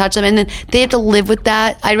 second I touch them, and then they have to live with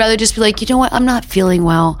that. I'd rather just be like, you know what, I'm not feeling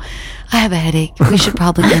well. I have a headache. We should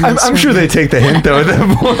probably end this. I'm sure they take the hint though at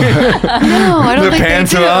that point. No, I don't Their think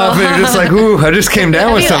pants they do. are off and you're just like, ooh, I just came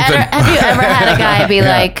down with something. Have you ever had a guy be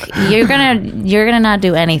like, you're gonna not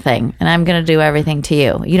do anything, and I'm gonna do everything to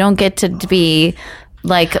you. You don't get to be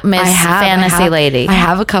like Miss Fantasy Lady. I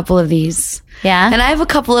have a couple of these. Yeah? And I have a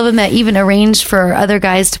couple of them that even arrange for other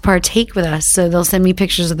guys to partake with us. So they'll send me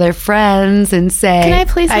pictures of their friends and say, Can I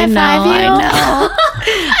please high five you? I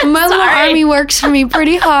know. My little army works for me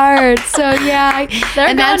pretty hard. So yeah. They're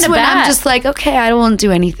and going that's to when bat. I'm just like, okay, I won't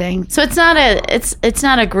do anything. So it's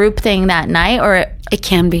not a group thing that night, or It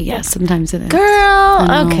can be, yes. Sometimes it is.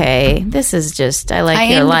 girl. Okay, this is just I like I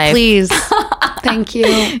your am life. pleased. Thank you.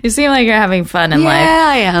 You seem like you're having fun in life. Yeah,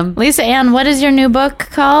 I am. Lisa Ann, what is your new book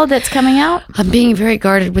called that's coming out? I'm being very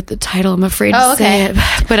guarded with the title. I'm afraid Oh, to say okay.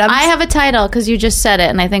 it. But I have a title because you just said it,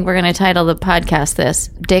 and I think we're going to title the podcast this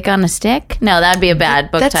 "Dick on a Stick." No, that'd be a bad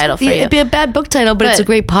book title for you. It'd be a bad book title, but it's a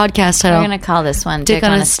great podcast title. We're going to call this one Dick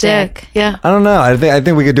on a Stick. Yeah. I don't know. I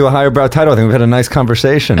think we could do a higher brow title. I think we've had a nice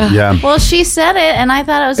conversation. Yeah. Well, she said it, and I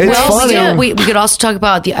thought it was It's well funny. cute. We could also talk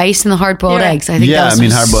about the ice and the hard-boiled Yeah. eggs. I think Yeah, that was I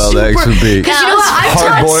mean, hard-boiled eggs would be- Because you know what? I've taught so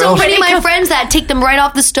Hard-boiled? many of my friends that take them right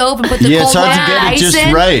off the stove and put the Yeah, cold it's hard water to and get it ice just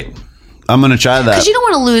in. right. I'm gonna try that. Because you don't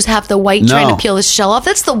want to lose half the white trying No. to peel the shell off.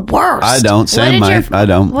 That's the worst. I don't. Sam might. I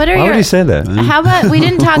don't. What are Why your? would you say that? How about we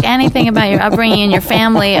didn't talk anything about your upbringing and your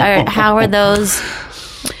family? Or how are those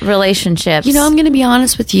relationships? You know, I'm going to be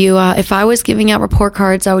honest with you. If I was giving out report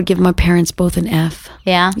cards, I would give my parents both an F.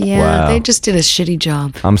 yeah. Yeah, Wow. they just did a shitty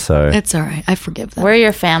job. I'm sorry. It's all right. I forgive them. We're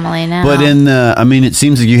your family now. But in the, I mean, it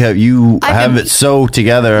seems like you have been- it so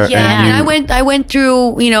together. Yeah, and and I went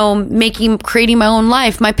through, creating my own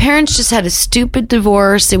life. My parents just had a stupid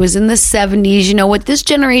divorce. It was in the 70s. You know, what this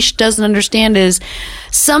generation doesn't understand is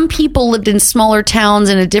some people lived in smaller towns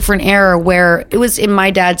in a different era where it was in my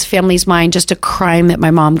dad's family's mind just a crime that my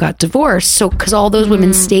mom got divorced. So, because all those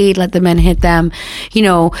women stayed, let the men hit them,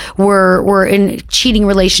 were in cheating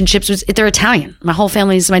relationships. They're Italian. My whole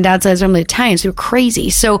family is, my dad's side is family Italian. So they were crazy.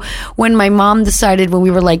 So when my mom decided when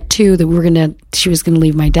we were like 2 that she was going to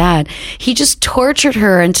leave my dad, he just tortured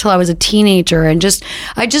her until I was a teenager. And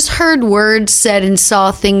I just heard words said and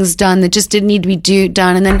saw things done that just didn't need to be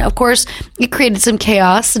done. And then, of course, it created some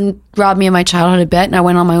chaos and robbed me of my childhood a bit. And I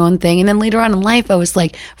went on my own thing. And then later on in life, I was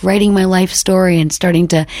like writing my life story and starting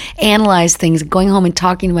to analyze things, going home and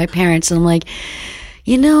talking to my parents. And I'm like,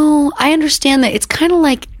 I understand that it's kind of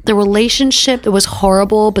like the relationship that was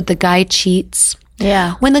horrible, but the guy cheats.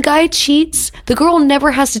 Yeah. When the guy cheats, the girl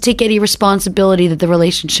never has to take any responsibility that the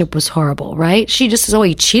relationship was horrible, right? She just says, oh,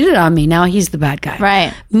 he cheated on me. Now he's the bad guy.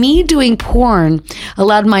 Right. Me doing porn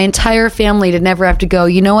allowed my entire family to never have to go,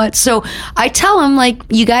 you know what? So I tell them, like,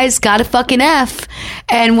 you guys got a fucking F.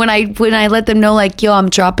 And when I let them know, like, yo, I'm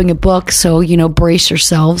dropping a book, so, brace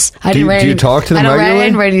yourselves. I didn't write do you any- talk to them I regularly?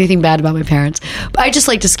 didn't write anything bad about my parents. But I just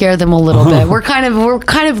like to scare them a little bit. We're kind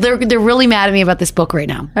of, they're really mad at me about this book right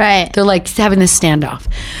now. Right. They're like having this standoff.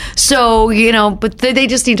 So, but they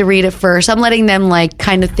just need to read it first. I'm letting them like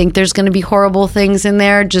kind of think there's going to be horrible things in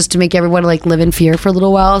there just to make everyone like live in fear for a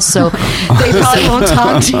little while. So they probably won't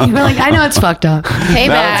talk to you. Like, I know it's fucked up.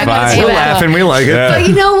 Payback. fine. We're Payback. laughing. We like it. But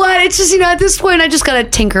you know what? It's just, at this point, I just got to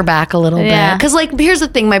tinker back a little Yeah. bit. Because, like, here's the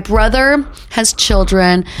thing. My brother has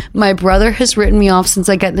children. My brother has written me off since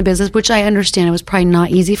I got in the business, which I understand. It was probably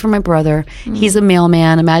not easy for my brother. He's a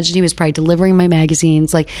mailman. Imagine he was probably delivering my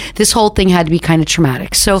magazines. Like, this whole thing had to be kind of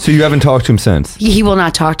traumatic. So So you haven't talked to him since? he will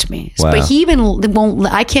not talk to me. Wow. But he even won't.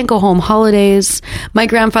 I can't go home holidays. My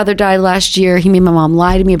grandfather died last year. He made my mom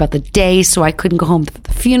lie to me about the day, so I couldn't go home for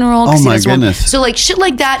the funeral. 'cause Oh, he my doesn't want- goodness. So like shit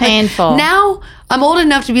like that. Like, Painful. now I'm old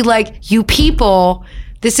enough to be like, you people,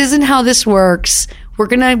 this isn't how this works. I'm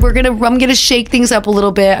gonna shake things up a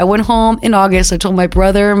little bit. I went home in August. I told my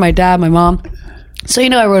brother, my dad, my mom. So,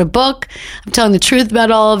 I wrote a book. I'm telling the truth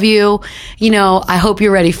about all of you. I hope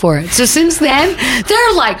you're ready for it. So since then,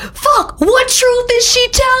 they're like, fuck, what truth is she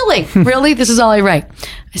telling? Really? This is all I write.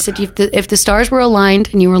 I said, if the stars were aligned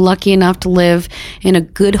and you were lucky enough to live in a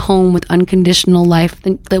good home with unconditional life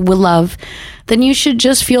that with love, then you should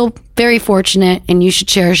just feel very fortunate and you should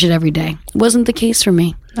cherish it every day. It wasn't the case for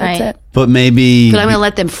me. That's Right. it. But maybe. But I'm going to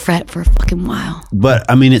let them fret for a fucking while. But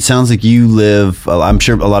I mean, it sounds like you live. I'm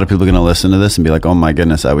sure a lot of people are going to listen to this and be like, "Oh my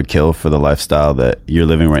goodness, I would kill for the lifestyle that you're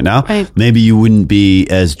living right now." Right. Maybe you wouldn't be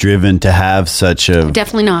as driven to have such a.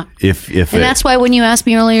 Definitely not. And That's why when you asked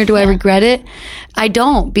me earlier, do I regret it? I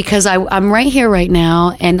don't, because I'm right here right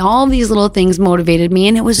now, and all of these little things motivated me,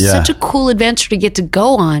 and it was Yeah. such a cool adventure to get to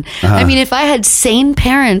go on. I mean, if I had sane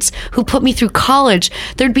parents who put me through college,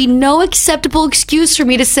 there'd be no acceptable excuse for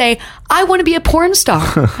me to say, I want to be a porn star.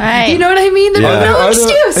 Right. You know what I mean? There's no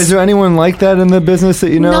excuse. Is there anyone like that in the business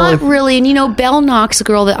that you know? Not really. And Belle Knox, a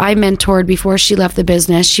girl that I mentored before she left the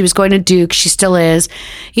business, she was going to Duke. She still is.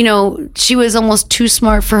 She was almost too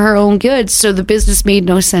smart for her own good. So the business made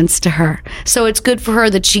no sense to her. So it's good for her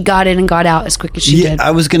that she got in and got out as quick as she did.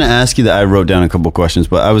 I was going to ask you that. I wrote down a couple questions,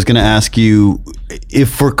 but I was going to ask you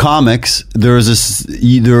if for comics, there's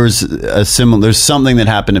something that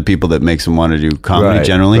happened to people that makes them want to do comedy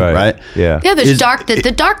generally, right? Yeah, there's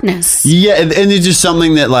the darkness. Yeah, and it's just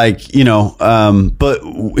something that but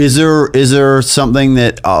is there something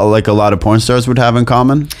that like a lot of porn stars would have in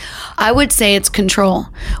common? I would say it's control,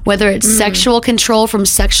 whether it's sexual control from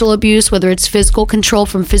sexual abuse, whether it's physical control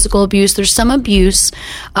from physical abuse. There's some abuse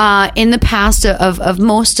in the past of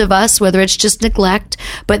most of us, whether it's just neglect,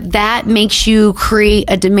 but that makes you create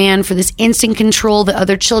a demand for this instant control that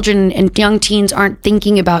other children and young teens aren't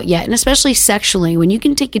thinking about yet. And especially sexually, when you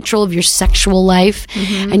can take control of your sexual life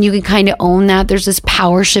and you can kind of own that, there's this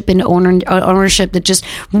powership and ownership that just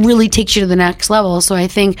really takes you to the next level. So I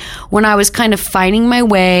think when I was kind of finding my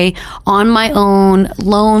way on my own,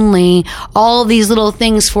 lonely, all these little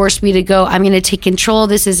things forced me to go, I'm going to take control of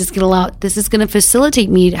this. This is going to facilitate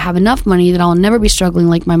me to have enough money that I'll never be struggling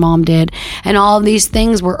like my mom did. And all of these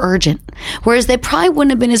things were urgent. Whereas they probably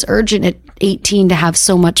wouldn't have been as urgent at 18 to have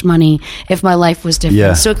so much money if my life was different.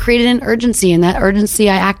 Yeah. So it created an urgency, and that urgency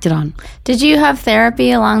I acted on. Did you have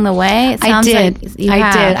therapy along the way? I did.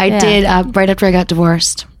 Right after I got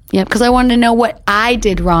divorced. Yeah, because I wanted to know what I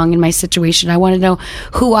did wrong in my situation. I wanted to know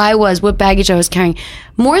who I was, what baggage I was carrying.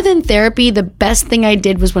 More than therapy, the best thing I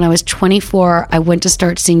did was when I was 24, I went to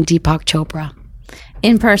start seeing Deepak Chopra.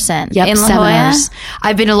 In person? Yep, in La seminars. Jolla?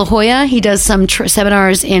 I've been to La Jolla. He does some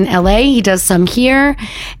seminars in LA. He does some here.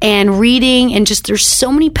 And reading, and just there's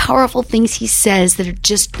so many powerful things he says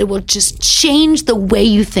that will just change the way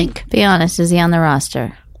you think. Be honest, is he on the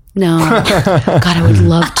roster? No. God, I would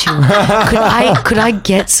love to. Could I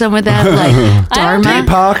get some of that, like, Dharma?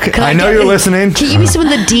 Deepak, I know you're listening. Can you give me some of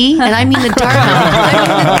the D? And I mean the Dharma.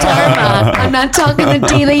 I'm not talking the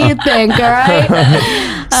D that you think, all right?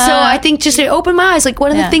 So I think just to open my eyes, like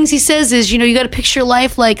one of the things he says is, you got to picture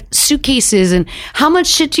life like suitcases, and how much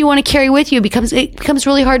shit do you want to carry with you? It becomes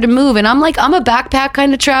really hard to move. And I'm a backpack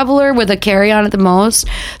kind of traveler with a carry-on at the most.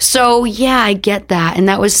 So yeah, I get that. And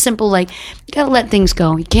that was simple. Like, you got to let things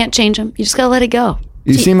go. You can't change them. You just got to let it go.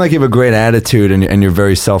 You seem like you have a great attitude, and you're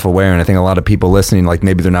very self-aware. And I think a lot of people listening, like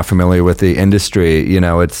maybe they're not familiar with the industry.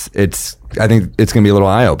 I think it's going to be a little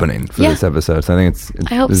eye-opening for this episode. So I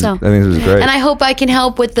hope so. I think this is great. And I hope I can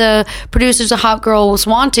help with the producers of Hot Girls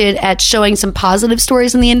Wanted at showing some positive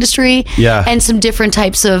stories in the industry. Yeah. And some different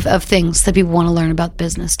types of things that people want to learn about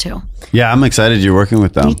business too. Yeah, I'm excited you're working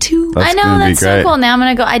with them. Me too. I know, that's so cool. Now I'm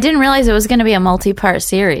going to go. I didn't realize it was going to be a multi-part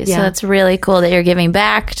series. Yeah. So that's really cool that you're giving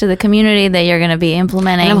back to the community, that you're going to be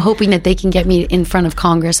implementing. And I'm hoping that they can get me in front of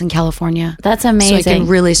Congress in California. That's amazing. So I can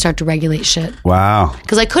really start to regulate shit. Wow.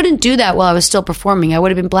 Because I couldn't do that while I was still performing. I would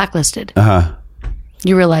have been blacklisted.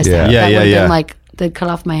 You realize that? Yeah, that would have yeah. been like they'd cut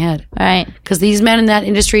off my head. Right. Because these men in that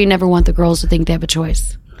industry never want the girls to think they have a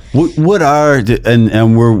choice. What are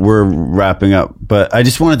and we're wrapping up, but I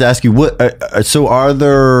just wanted to ask you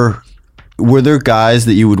were there guys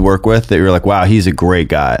that you would work with that you're like, wow, he's a great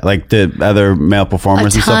guy, like the other male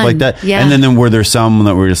performers and stuff like that? Yeah. And then were there some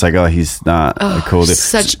that were just like, oh, he's not a cool dude?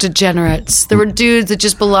 Such degenerates. There were dudes that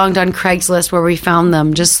just belonged on Craigslist where we found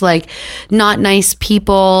them, just like not nice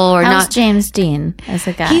people or How's not. James Dean as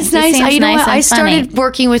a guy? He's nice. I started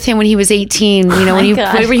working with him when he was 18. When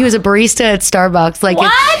he was a barista at Starbucks. Like,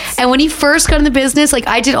 what? And when he first got in the business, like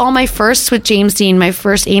I did all my firsts with James Dean. My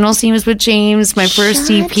first anal scene was with James. My first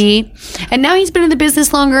DP. And now he's been in the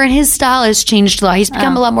business longer, and his style has changed a lot. He's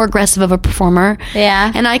become a lot more aggressive of a performer. Yeah.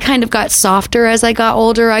 And I kind of got softer as I got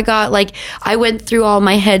older. I went through all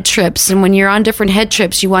my head trips, and when you're on different head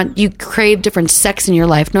trips, you crave different sex in your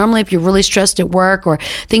life. Normally, if you're really stressed at work or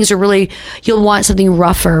things are really, you'll want something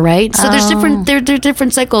rougher, right? So there's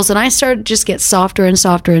different cycles, and I started to just get softer and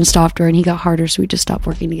softer and softer, and he got harder, so we just stopped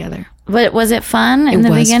working together. But was it fun in the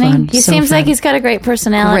beginning? Fun. He seems like he's got a great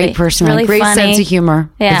personality. Great personality. Really great funny. sense of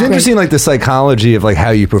humor. Yeah. It's interesting, like the psychology of like how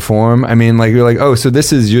you perform. I mean, like you're like, oh, so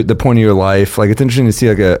this is the point of your life. Like it's interesting to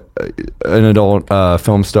see like an adult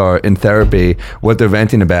film star in therapy, what they're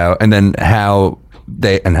venting about, and then how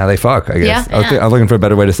they fuck, I guess. Yeah. I was looking for a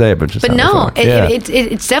better way to say it, but no,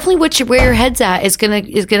 it's definitely where your head's at is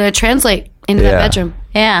gonna translate into that bedroom.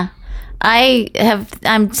 Yeah.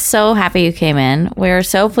 I'm so happy you came in. We're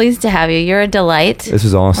so pleased to have you. You're a delight. This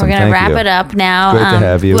is awesome. We're going to Thank wrap you. it up now. Great to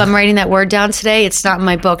have you. Well, I'm writing that word down today. It's not in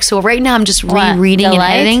my book. So right now I'm just rereading and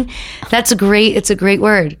Delight? editing. It's a great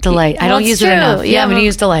word. Delight. I Well, don't it's use it true. enough. You Yeah, have I'm going a- to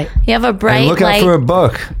use delight. You have a bright And look out light. for a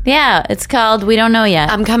book. Yeah, it's called We Don't Know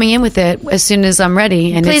Yet. I'm coming in with it as soon as I'm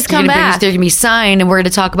ready. And Please it's come gonna back. They're going to be signed and we're going to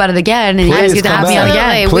talk about it again. And you guys Please get to come have me on back.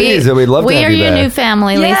 again. Please, we'd love to we have are you your back. new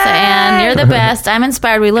family, Lisa Ann. You're the best. I'm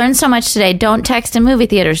inspired. We learned so much today. Don't text in movie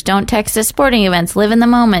theaters. Don't text at sporting events. Live in the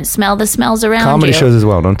moment. Smell the smells around Comedy you. shows as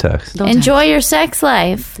well. Don't text. Enjoy your sex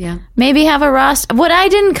life. Yeah. Maybe have a roster. What I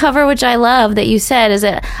didn't cover, which I love that you said, is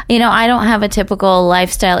that, I don't have a typical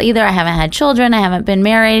lifestyle either. I haven't had children. I haven't been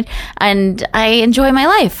married. And I enjoy my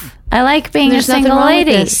life. I like being There's a nothing single wrong with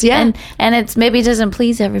lady. this, yeah. And it's maybe doesn't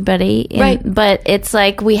please everybody. Right. But it's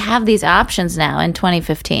like we have these options now in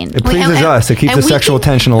 2015. It pleases and- us. It keeps and the we sexual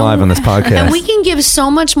can- tension alive on this podcast. And we can give so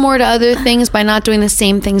much more to other things by not doing the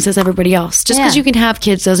same things as everybody else. Just because Yeah. you can have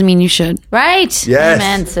kids doesn't mean you should. Right? Yes.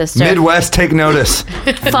 Amen, sister. Midwest, take notice.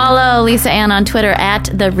 Follow Lisa Ann on Twitter at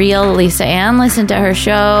The Real Lisa Ann. Listen to her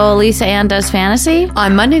show, Lisa Ann Does Fantasy.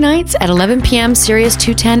 On Monday nights at 11 p.m., Sirius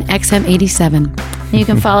 210 XM 87. You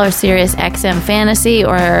can follow Sirius XM Fantasy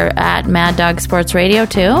or at Mad Dog Sports Radio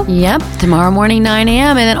too. Yep, tomorrow morning, 9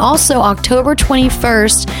 a.m. And then also October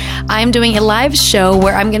 21st, I'm doing a live show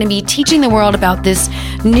where I'm going to be teaching the world about this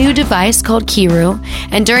new device called Kiru.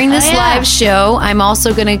 And during this yeah. live show, I'm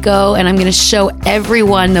also going to go and I'm going to show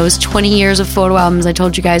everyone those 20 years of photo albums I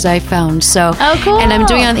told you guys I found. So, Oh, cool. And I'm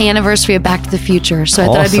doing it on the anniversary of Back to the Future. So I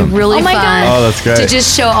thought it'd Awesome. be really Oh my fun God. Oh, that's great. to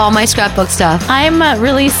just show all my scrapbook stuff. I'm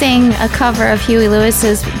releasing a cover of Huey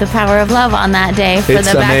Lewis's "The Power of Love" on that day for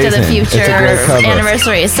It's the Back to the amazing. Future It's a great cover.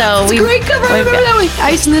 anniversary. So Great cover. I remember that with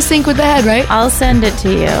Ice in the Sink with the Head, right? I'll send it to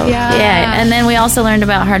you. Yeah. And then we also learned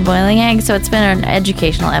about hard boiling eggs. So it's been an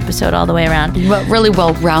educational episode all the way around. But really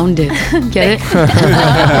well rounded. Get it?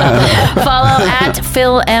 Follow at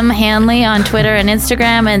Phil M. Hanley on Twitter and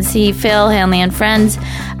Instagram and see Phil Hanley and Friends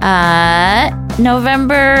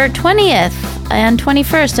November 20th and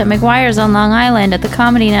 21st at McGuire's on Long Island, at the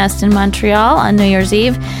Comedy Nest in Montreal on New Year's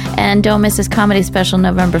Eve, and don't miss his comedy special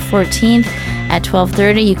November 14th at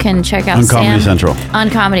 12:30. You can check out On Sam Comedy Central. on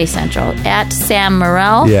Comedy Central at Sam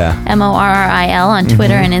Morril, Yeah. MORRIL on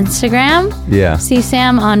Twitter and Instagram. Yeah. See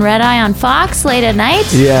Sam on Red Eye on Fox late at night.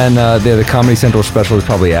 Yeah, and the Comedy Central special is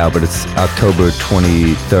probably out, but it's October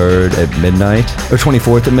 23rd at midnight, or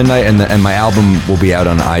 24th at midnight, and my album will be out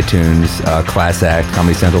on iTunes. Class Act,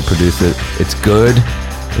 Comedy Central produced it. It's good.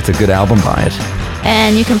 It's a good album. Buy it.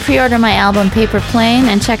 And you can pre-order my album Paper Plane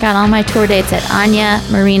and check out all my tour dates at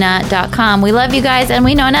anyamarina.com. We love you guys and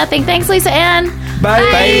we know nothing. Thanks, Lisa Ann.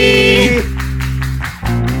 Bye.